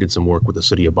Marathon, we did some work with the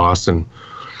city of Boston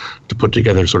to put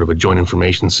together sort of a joint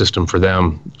information system for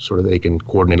them, sort of they can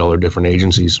coordinate all their different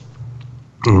agencies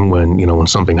when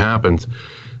something happens.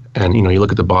 And, you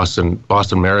look at the Boston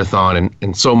Marathon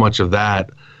and so much of that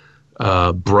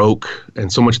broke,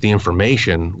 and so much of the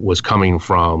information was coming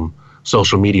from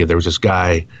social media. There was this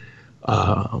guy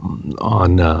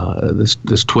on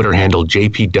this Twitter handle,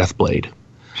 JP Deathblade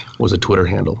was a Twitter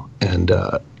handle. And,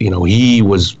 he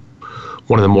was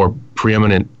one of the more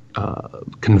preeminent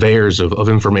conveyors of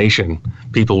information.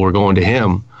 People were going to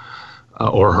him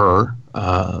or her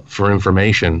for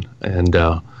information. And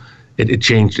it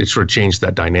sort of changed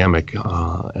that dynamic.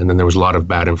 And then there was a lot of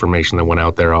bad information that went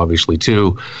out there, obviously,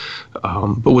 too.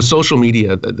 But with social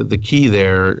media, the key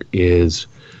there is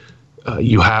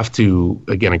you have to,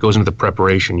 again, it goes into the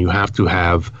preparation. You have to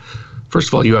have, first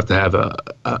of all, you have to have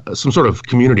some sort of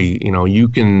community. I know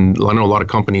a lot of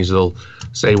companies, they'll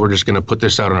say, we're just going to put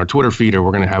this out on our Twitter feed, or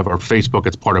we're going to have our Facebook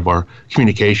as part of our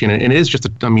communication. And it is just,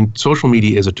 social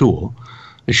media is a tool.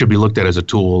 It should be looked at as a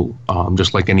tool,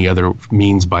 just like any other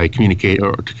means to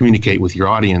communicate with your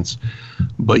audience.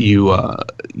 But you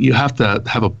have to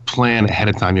have a plan ahead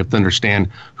of time. You have to understand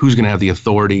who's going to have the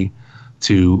authority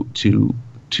to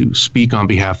speak on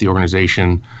behalf of the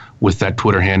organization with that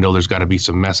Twitter handle. There's got to be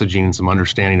some messaging and some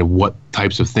understanding of what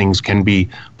types of things can be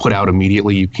put out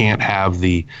immediately. You can't have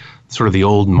the sort of the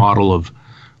old model of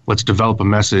let's develop a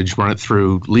message, run it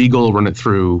through legal, run it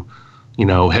through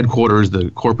headquarters,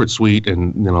 the corporate suite,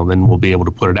 and then we'll be able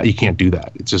to put it out. You can't do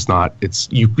that. It's just not.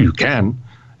 You can.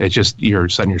 It's just you're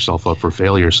setting yourself up for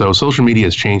failure. So social media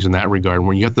has changed in that regard.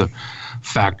 When you have to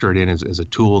factor it in as a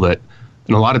tool that,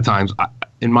 and a lot of times,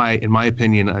 in my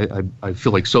opinion, I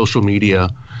feel like social media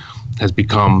has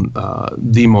become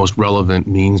the most relevant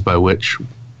means by which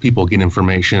people get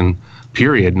information.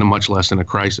 Period. And much less in a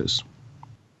crisis.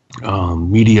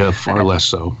 Media far less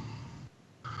so.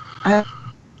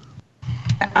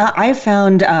 I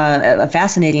found a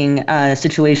fascinating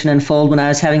situation unfold when I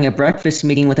was having a breakfast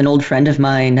meeting with an old friend of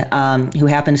mine who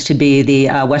happens to be the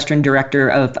Western Director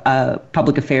of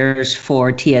Public Affairs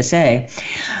for TSA.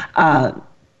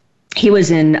 He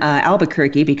was in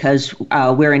Albuquerque because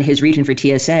we're in his region for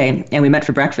TSA, and we met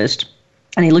for breakfast.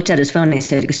 And he looked at his phone and he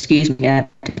said, "Excuse me, I have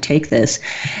to take this."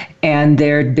 And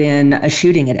there'd been a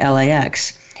shooting at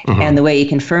LAX. Mm-hmm. And the way he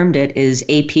confirmed it is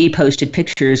AP posted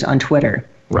pictures on Twitter.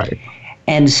 Right.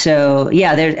 And so,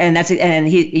 yeah, and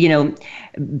he,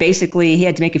 basically he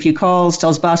had to make a few calls, tell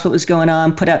his boss what was going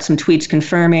on, put out some tweets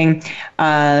confirming,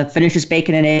 finish his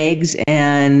bacon and eggs,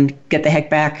 and get the heck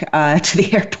back to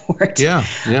the airport. Yeah.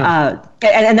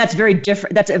 And that's very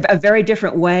different. That's a very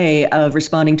different way of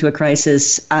responding to a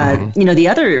crisis. The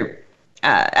other,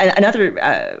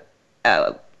 another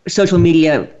social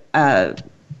media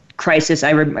crisis,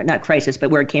 not crisis, but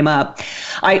where it came up.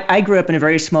 I grew up in a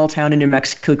very small town in New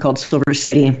Mexico called Silver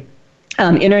City.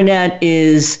 Internet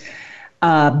is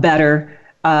better.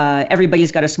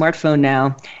 Everybody's got a smartphone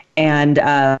now, and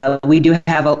we do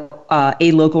have a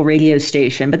local radio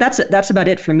station, but that's about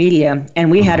it for media.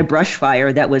 And we had a brush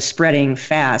fire that was spreading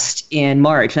fast in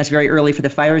March. That's very early for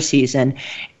the fire season.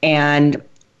 And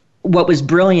what was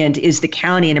brilliant is the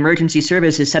county and emergency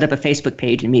services set up a Facebook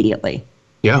page immediately.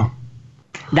 Yeah.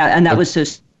 That was so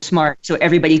smart. So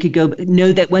everybody could go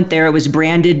know that went there. It was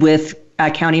branded with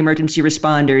county emergency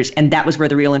responders, and that was where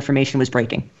the real information was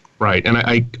breaking. Right, and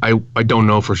I don't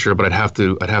know for sure, but I'd have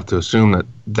to assume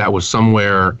that was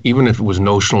somewhere, even if it was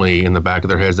notionally in the back of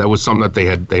their heads, that was something that they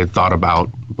had thought about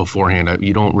beforehand.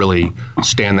 You don't really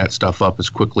stand that stuff up as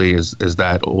quickly as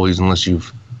that always, unless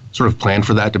you've sort of planned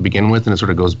for that to begin with, and it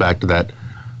sort of goes back to that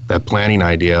planning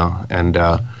idea. And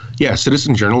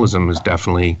citizen journalism has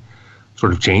definitely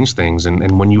sort of changed things.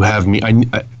 And when you have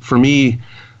for me,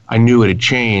 I knew it had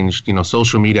changed.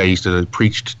 Social media, I used to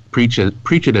preach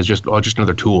it as just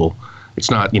another tool.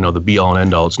 It's not, the be all and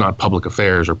end all. It's not public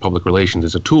affairs or public relations.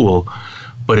 It's a tool,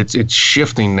 but it's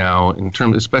shifting now in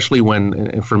terms, especially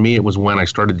when, for me, it was when I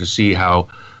started to see how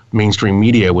mainstream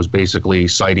media was basically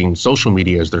citing social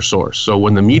media as their source. So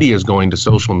when the media is going to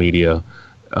social media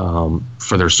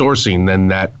for their sourcing, then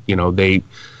that, they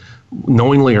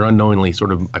knowingly or unknowingly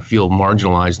sort of, I feel,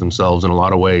 marginalize themselves in a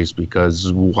lot of ways,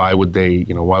 because why would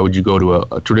you go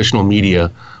to a traditional media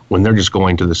when they're just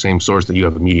going to the same source that you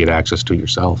have immediate access to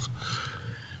yourself?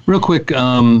 Real quick,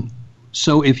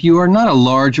 so if you are not a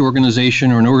large organization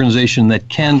or an organization that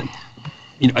can,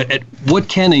 what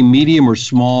can a medium or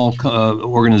small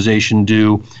organization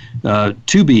do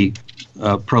to be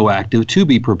proactive, to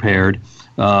be prepared?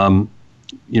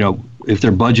 If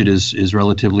their budget is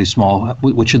relatively small,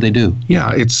 what should they do?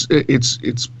 Yeah, it's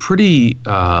pretty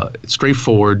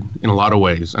straightforward in a lot of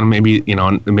ways, and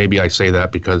maybe I say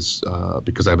that because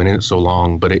I've been in it so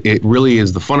long. But it really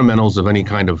is the fundamentals of any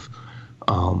kind of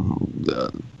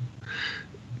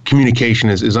communication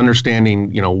is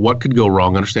understanding what could go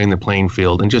wrong, understanding the playing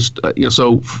field, and just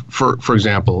so for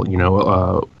example,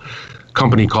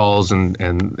 company calls and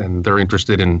they're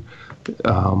interested in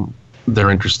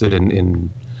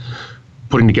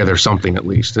putting together something at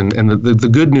least. And the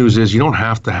good news is you don't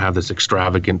have to have this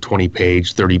extravagant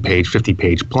 20-page, 30-page,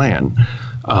 50-page plan.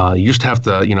 You just have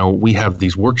to, we have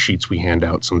these worksheets we hand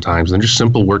out sometimes. They're just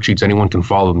simple worksheets. Anyone can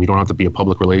follow them. You don't have to be a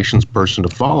public relations person to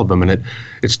follow them. And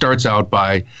it starts out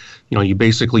by, you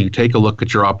basically take a look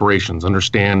at your operations,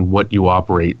 understand what you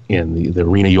operate in, the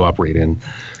arena you operate in.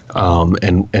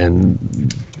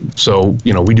 And so,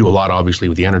 we do a lot, obviously,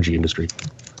 with the energy industry.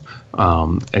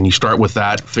 And you start with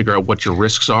that, figure out what your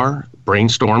risks are,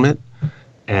 brainstorm it.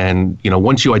 And,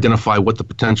 once you identify what the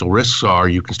potential risks are,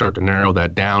 you can start to narrow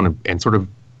that down and sort of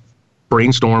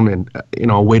brainstorm and,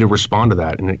 a way to respond to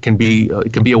that. And it can be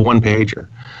a one-pager.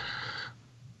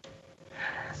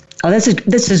 Oh,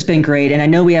 this has been great. And I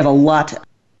know we have a lot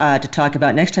to talk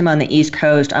about. Next time on the East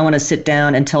Coast, I want to sit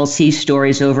down and tell sea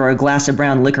stories over a glass of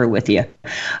brown liquor with you.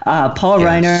 Paul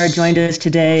Reiner joined us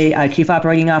today, Chief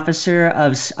Operating Officer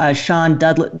of Shawn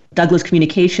Douglas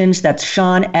Communications. That's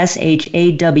Shawn,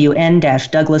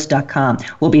 SHAWN-Douglas.com.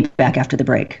 We'll be back after the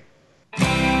break.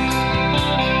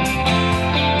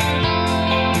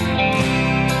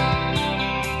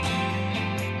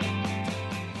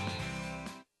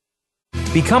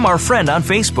 Become our friend on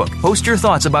Facebook. Post your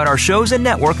thoughts about our shows and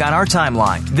network on our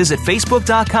timeline. Visit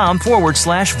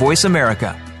Facebook.com/Voice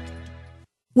America.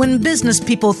 When business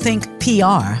people think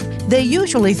PR, they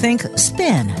usually think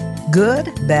spin.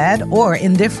 Good, bad, or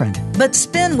indifferent. But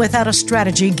spin without a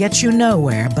strategy gets you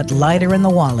nowhere but lighter in the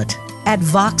wallet. At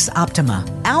Vox Optima,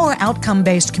 our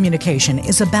outcome-based communication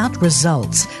is about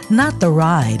results, not the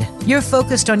ride. You're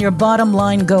focused on your bottom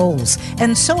line goals,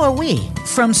 and so are we.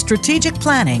 From strategic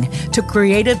planning to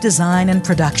creative design and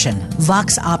production,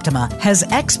 Vox Optima has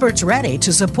experts ready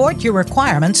to support your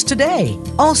requirements today.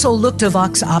 Also look to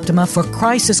Vox Optima for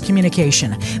crisis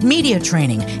communication, media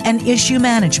training, and issue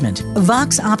management.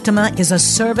 Vox Optima is a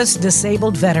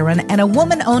service-disabled veteran and a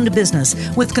woman-owned business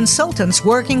with consultants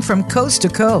working from coast to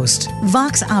coast.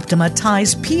 Vox Optima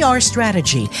ties PR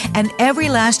strategy and every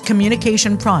last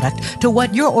communication product to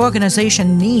what your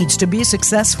organization needs to be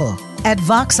successful. At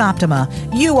Vox Optima,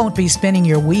 you won't be spinning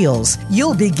your wheels.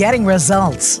 You'll be getting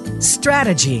results.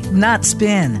 Strategy, not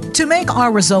spin. To make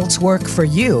our results work for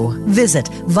you, visit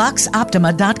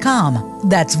voxoptima.com.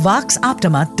 That's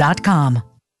voxoptima.com.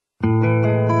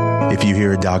 If you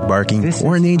hear a dog barking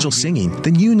or an angel singing,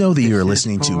 then you know that you're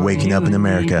listening to Waking Up in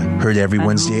America. Heard every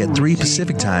Wednesday at 3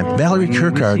 Pacific Time, Valerie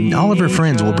Kirkard and all of her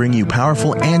friends will bring you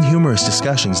powerful and humorous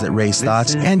discussions that raise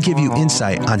thoughts and give you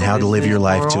insight on how to live your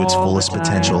life to its fullest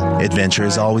potential. Adventure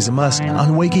is always a must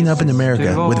on Waking Up in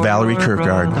America with Valerie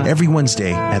Kirkard every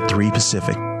Wednesday at 3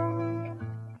 Pacific.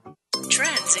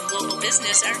 Trends in global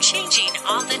business are changing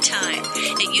all the time.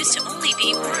 It used to only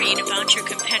be worrying about your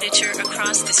competitor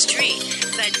across the street,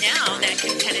 but now that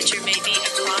competitor may be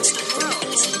across the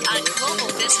world. On Global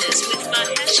Business with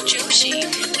Mahesh Joshi,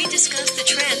 we discuss the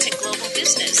trends in global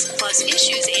business, plus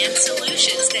issues and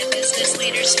solutions that business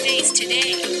leaders face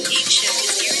today. Each show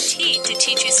is guaranteed to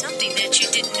teach you something that you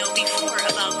didn't know before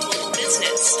about global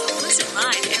business. Listen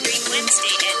live every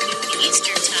Wednesday at noon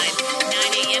Eastern Time,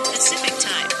 9 a.m. Pacific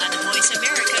Time on the Voice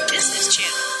America Business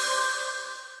Channel.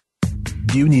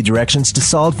 Do you need directions to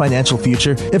solid financial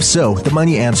future? If so, the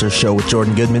Money Answers Show with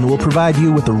Jordan Goodman will provide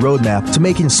you with a roadmap to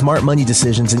making smart money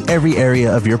decisions in every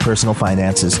area of your personal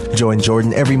finances. Join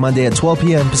Jordan every Monday at 12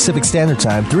 p.m. Pacific Standard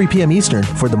Time, 3 p.m. Eastern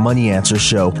for the Money Answers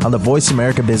Show on the Voice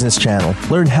America Business Channel.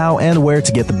 Learn how and where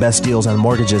to get the best deals on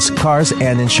mortgages, cars,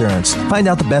 and insurance. Find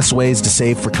out the best ways to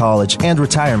save for college and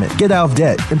retirement. Get out of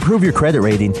debt, improve your credit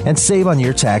rating, and save on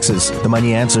your taxes. The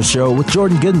Money Answers Show with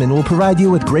Jordan Goodman will provide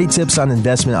you with great tips on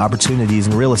investment opportunities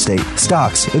in real estate,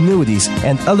 stocks, annuities,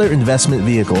 and other investment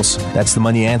vehicles. That's the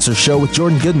Money Answers Show with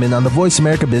Jordan Goodman on the Voice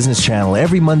America Business Channel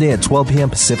every Monday at 12 p.m.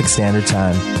 Pacific Standard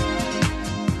Time.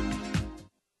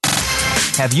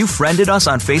 Have you friended us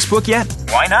on Facebook yet?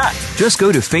 Why not? Just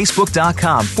go to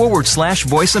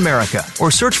facebook.com/Voice America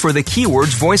or search for the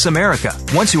keywords Voice America.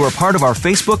 Once you are part of our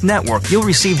Facebook network, you'll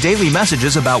receive daily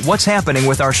messages about what's happening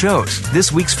with our shows,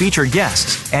 this week's featured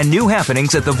guests, and new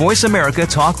happenings at the Voice America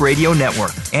Talk Radio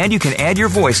Network. And you can add your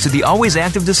voice to the always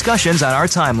active discussions on our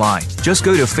timeline. Just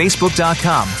go to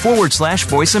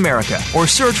facebook.com/Voice America or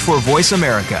search for Voice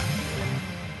America.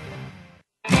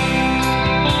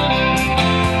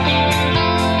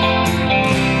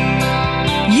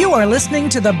 You are listening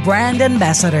to the Brand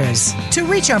Ambassadors. To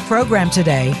reach our program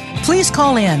today, please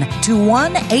call in to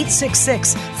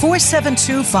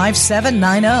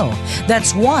 1-866-472-5790.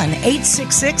 That's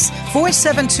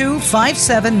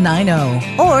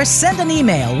 1-866-472-5790. Or send an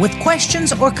email with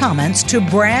questions or comments to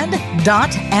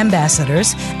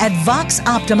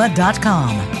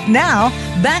brand.ambassadors@voxoptima.com. Now,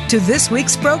 back to this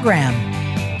week's program.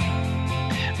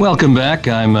 Welcome back.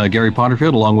 I'm Gary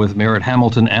Potterfield along with Merritt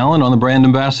Hamilton Allen on the Brand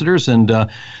Ambassadors, and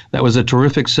that was a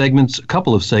terrific segment, a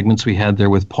couple of segments we had there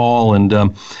with Paul. And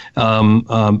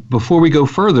before we go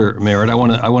further, Merritt, I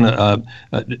want to.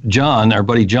 John, our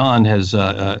buddy John, has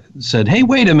said, "Hey,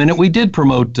 wait a minute! We did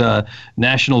promote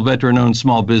National Veteran-Owned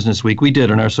Small Business Week. We did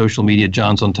on our social media.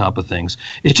 John's on top of things.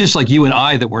 It's just like you and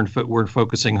I that weren't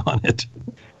focusing on it.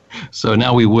 So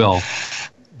now we will.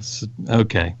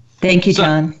 Okay. Thank you,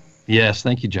 John. Yes,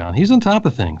 thank you, John. He's on top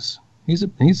of things. He's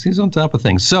on top of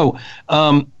things. So,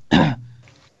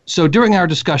 so during our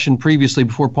discussion previously,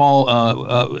 before Paul,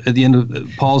 at the end of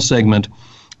Paul's segment,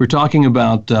 we're talking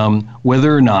about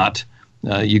whether or not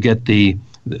you get you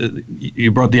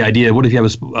brought the idea. What if you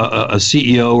have a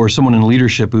CEO or someone in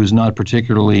leadership who's not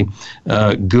particularly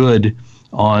good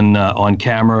on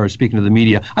camera or speaking to the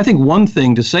media? I think one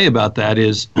thing to say about that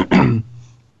is,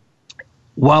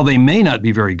 while they may not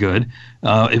be very good,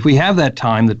 if we have that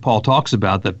time that Paul talks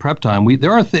about, that prep time,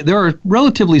 there are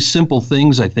relatively simple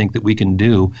things I think that we can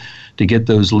do to get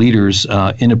those leaders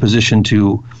in a position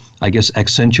to, I guess,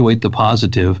 accentuate the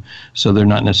positive, so they're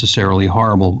not necessarily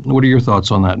horrible. What are your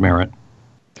thoughts on that, Merritt?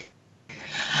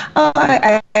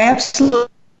 I absolutely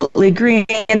agree.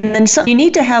 And then you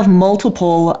need to have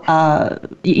multiple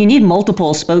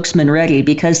spokesmen ready,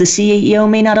 because the CEO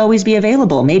may not always be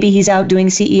available. Maybe he's out doing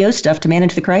CEO stuff to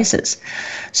manage the crisis.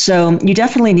 So you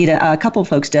definitely need a couple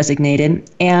folks designated.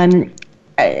 And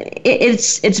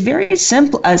it's very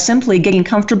simple, simply getting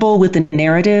comfortable with the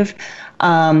narrative,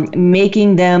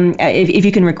 making them, if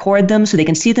you can record them so they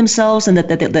can see themselves and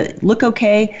that look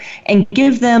okay, and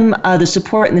give them the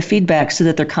support and the feedback so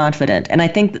that they're confident. And I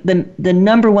think the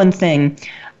number one thing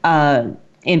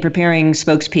in preparing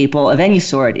spokespeople of any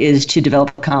sort is to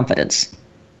develop confidence.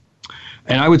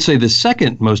 And I would say the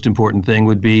second most important thing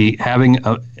would be having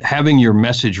your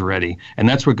message ready, and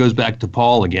that's what goes back to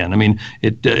Paul again. I mean,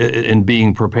 and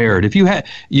being prepared. If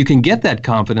you can get that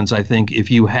confidence, I think,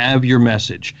 if you have your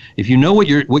message, if you know what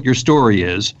your story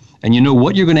is, and you know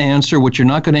what you're going to answer, what you're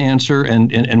not going to answer,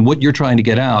 and what you're trying to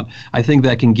get out. I think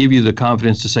that can give you the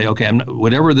confidence to say, okay,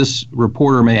 whatever this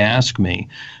reporter may ask me,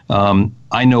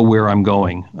 I know where I'm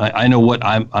going. I know what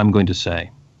I'm going to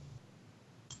say.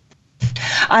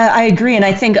 I agree, and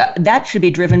I think that should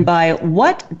be driven by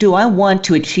what do I want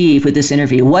to achieve with this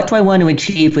interview? What do I want to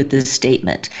achieve with this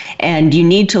statement? And you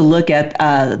need to look at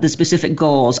the specific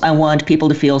goals. I want people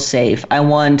to feel safe. I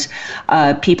want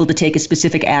people to take a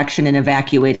specific action and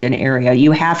evacuate an area.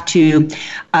 You have to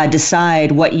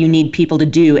decide what you need people to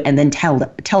do and then tell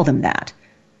them that.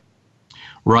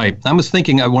 Right. I was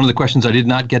thinking one of the questions I did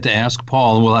not get to ask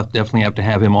Paul, and we'll definitely have to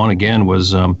have him on again,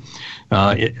 was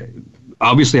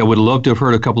obviously, I would love to have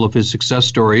heard a couple of his success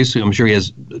stories. I'm sure he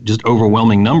has just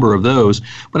overwhelming number of those.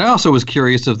 But I also was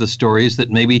curious of the stories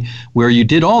that maybe where you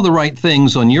did all the right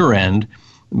things on your end,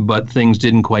 but things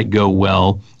didn't quite go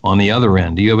well on the other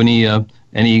end. Do you have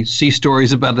any C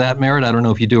stories about that, Merritt? I don't know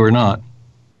if you do or not.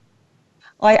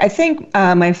 Well, I think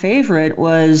my favorite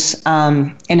was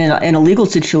in a legal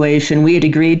situation. We had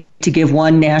agreed to give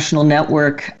one national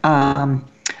network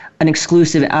an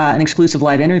exclusive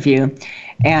live interview,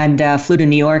 and flew to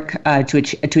New York to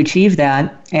achieve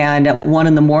that. And at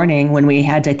 1 a.m, when we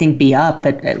had to, I think, be up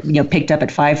picked up at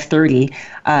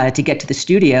 5:30 to get to the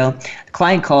studio, the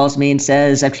client calls me and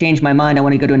says, "I've changed my mind. I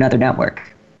want to go to another network."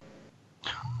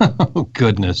 Oh,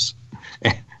 goodness.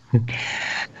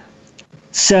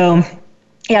 So,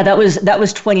 yeah, that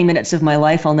was 20 minutes of my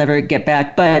life I'll never get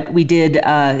back. But we did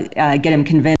get him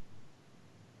convinced.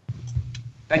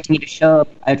 Expecting you to show up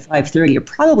at 5:30 are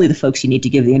probably the folks you need to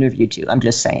give the interview to. I'm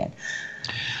just saying.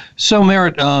 So,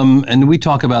 Merritt, and we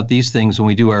talk about these things when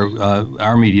we do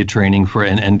our media training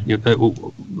and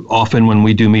often when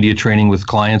we do media training with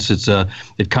clients,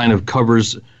 it kind of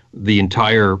covers the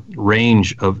entire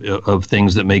range of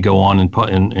things that may go on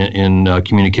in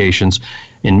communications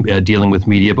in dealing with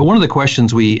media. But one of the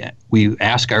questions we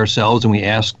ask ourselves and we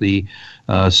ask the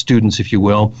students, if you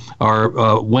will,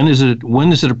 are when is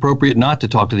it appropriate not to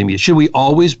talk to the media? Should we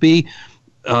always be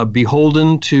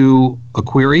beholden to a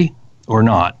query or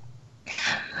not?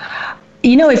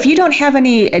 If you don't have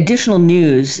any additional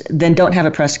news, then don't have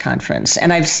a press conference.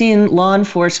 And I've seen law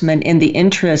enforcement, in the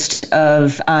interest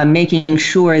of making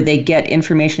sure they get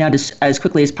information out as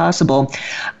quickly as possible,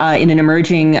 in an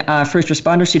emerging first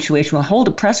responder situation, will hold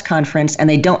a press conference and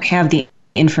they don't have the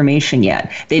information yet.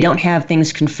 They don't have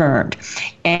things confirmed.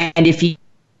 And if you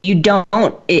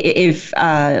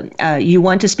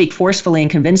want to speak forcefully and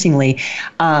convincingly,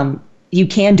 you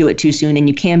can do it too soon and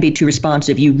you can be too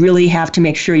responsive. You really have to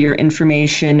make sure your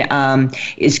information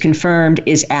is confirmed,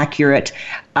 is accurate,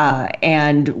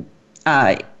 and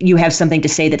you have something to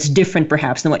say that's different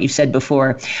perhaps than what you've said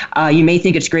before. You may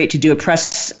think it's great to do a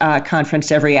press conference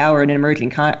every hour in an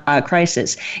emerging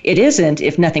crisis. It isn't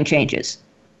if nothing changes.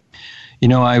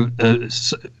 When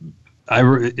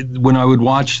I would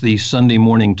watch the Sunday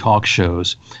morning talk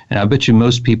shows, and I bet you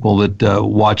most people that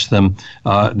watch them,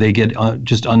 they get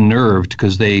just unnerved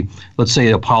because let's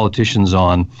say a politician's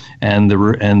on, and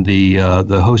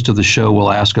the host of the show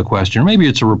will ask a question, or maybe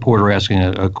it's a reporter asking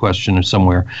a question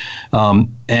somewhere,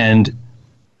 and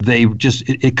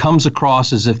it comes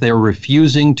across as if they're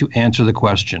refusing to answer the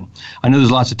question. I know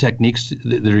there's lots of techniques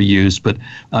that are used, but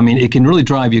I mean, it can really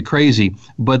drive you crazy.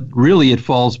 But really, it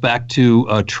falls back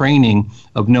to training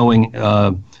of knowing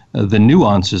the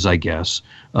nuances, I guess,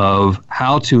 of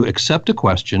how to accept a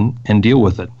question and deal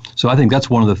with it. So I think that's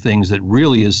one of the things that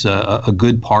really is a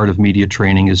good part of media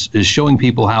training is showing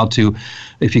people how to,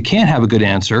 if you can't have a good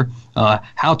answer,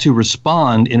 how to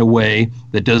respond in a way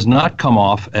that does not come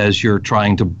off as you're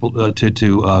trying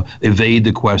to evade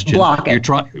the question. Block it.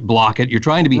 Block it. You're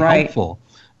trying to be helpful.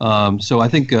 So I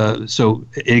think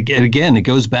again, it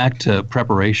goes back to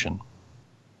preparation.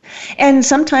 And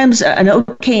sometimes an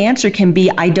okay answer can be,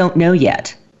 "I don't know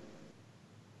yet."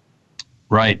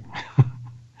 Right.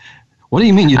 What do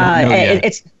you mean you don't know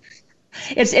yet?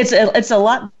 It's a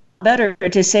lot better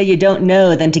to say you don't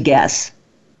know than to guess.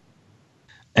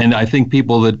 And I think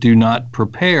people that do not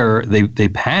prepare, they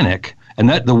panic. And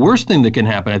that the worst thing that can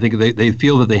happen, I think they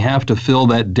feel that they have to fill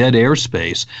that dead air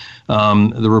space.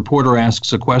 The reporter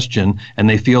asks a question, and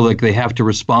they feel like they have to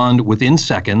respond within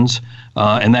seconds,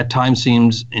 and that time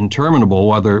seems interminable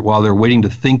while they're waiting to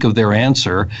think of their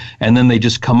answer, and then they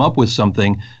just come up with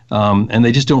something, and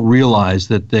they just don't realize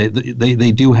that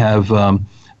they do have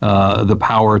the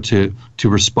power to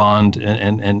respond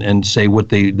and say what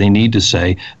they need to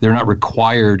say. They're not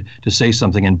required to say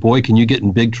something. And boy, can you get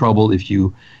in big trouble if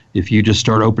you just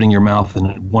start opening your mouth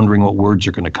and wondering what words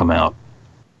are going to come out.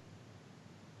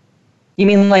 You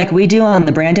mean like we do on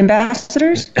the brand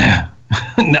ambassadors?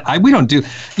 No, we don't do.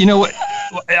 You know what?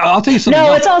 I'll tell you something.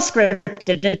 No, it's all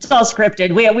scripted. It's all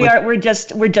scripted.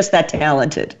 We're just that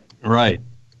talented. Right.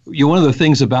 One of the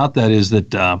things about that is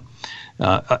that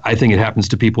I think it happens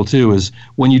to people too. Is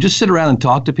when you just sit around and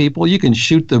talk to people, you can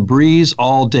shoot the breeze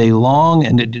all day long,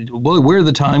 and where did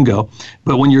the time go?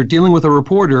 But when you're dealing with a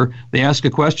reporter, they ask a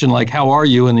question like, "How are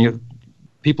you?" and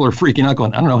people are freaking out,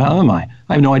 going, "I don't know. How am I?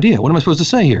 I have no idea. What am I supposed to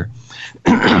say here?"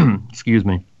 Excuse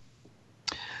me.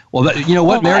 Well, you know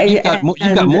what, Merritt, you've got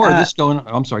more of this going on.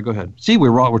 I'm sorry, go ahead. See,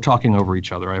 we're talking over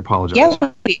each other. I apologize. Yeah,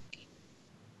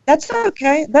 that's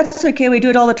okay. That's okay. We do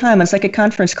it all the time. It's like a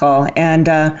conference call. And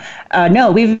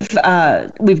no, we've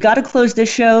got to close this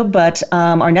show. But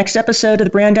our next episode of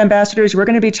the Brand Ambassadors, we're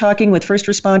going to be talking with first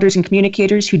responders and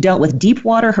communicators who dealt with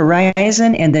Deepwater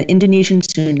Horizon and the Indonesian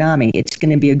tsunami. It's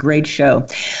going to be a great show.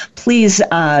 Please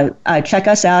check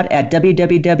us out at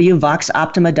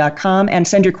www.voxoptima.com and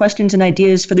send your questions and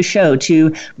ideas for the show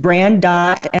to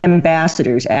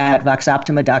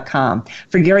brand.ambassadors@voxoptima.com.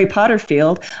 For Gary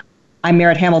Potterfield, I'm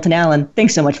Merritt Hamilton Allen.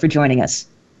 Thanks so much for joining us.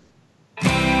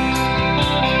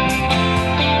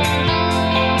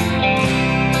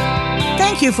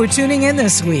 Thank you for tuning in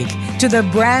this week to the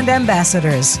Brand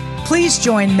Ambassadors. Please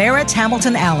join Merritt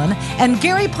Hamilton Allen and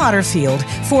Gary Potterfield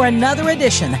for another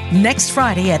edition next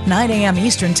Friday at 9 a.m.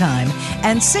 Eastern Time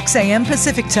and 6 a.m.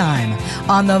 Pacific Time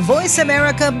on the Voice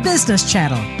America Business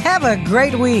Channel. Have a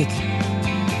great week.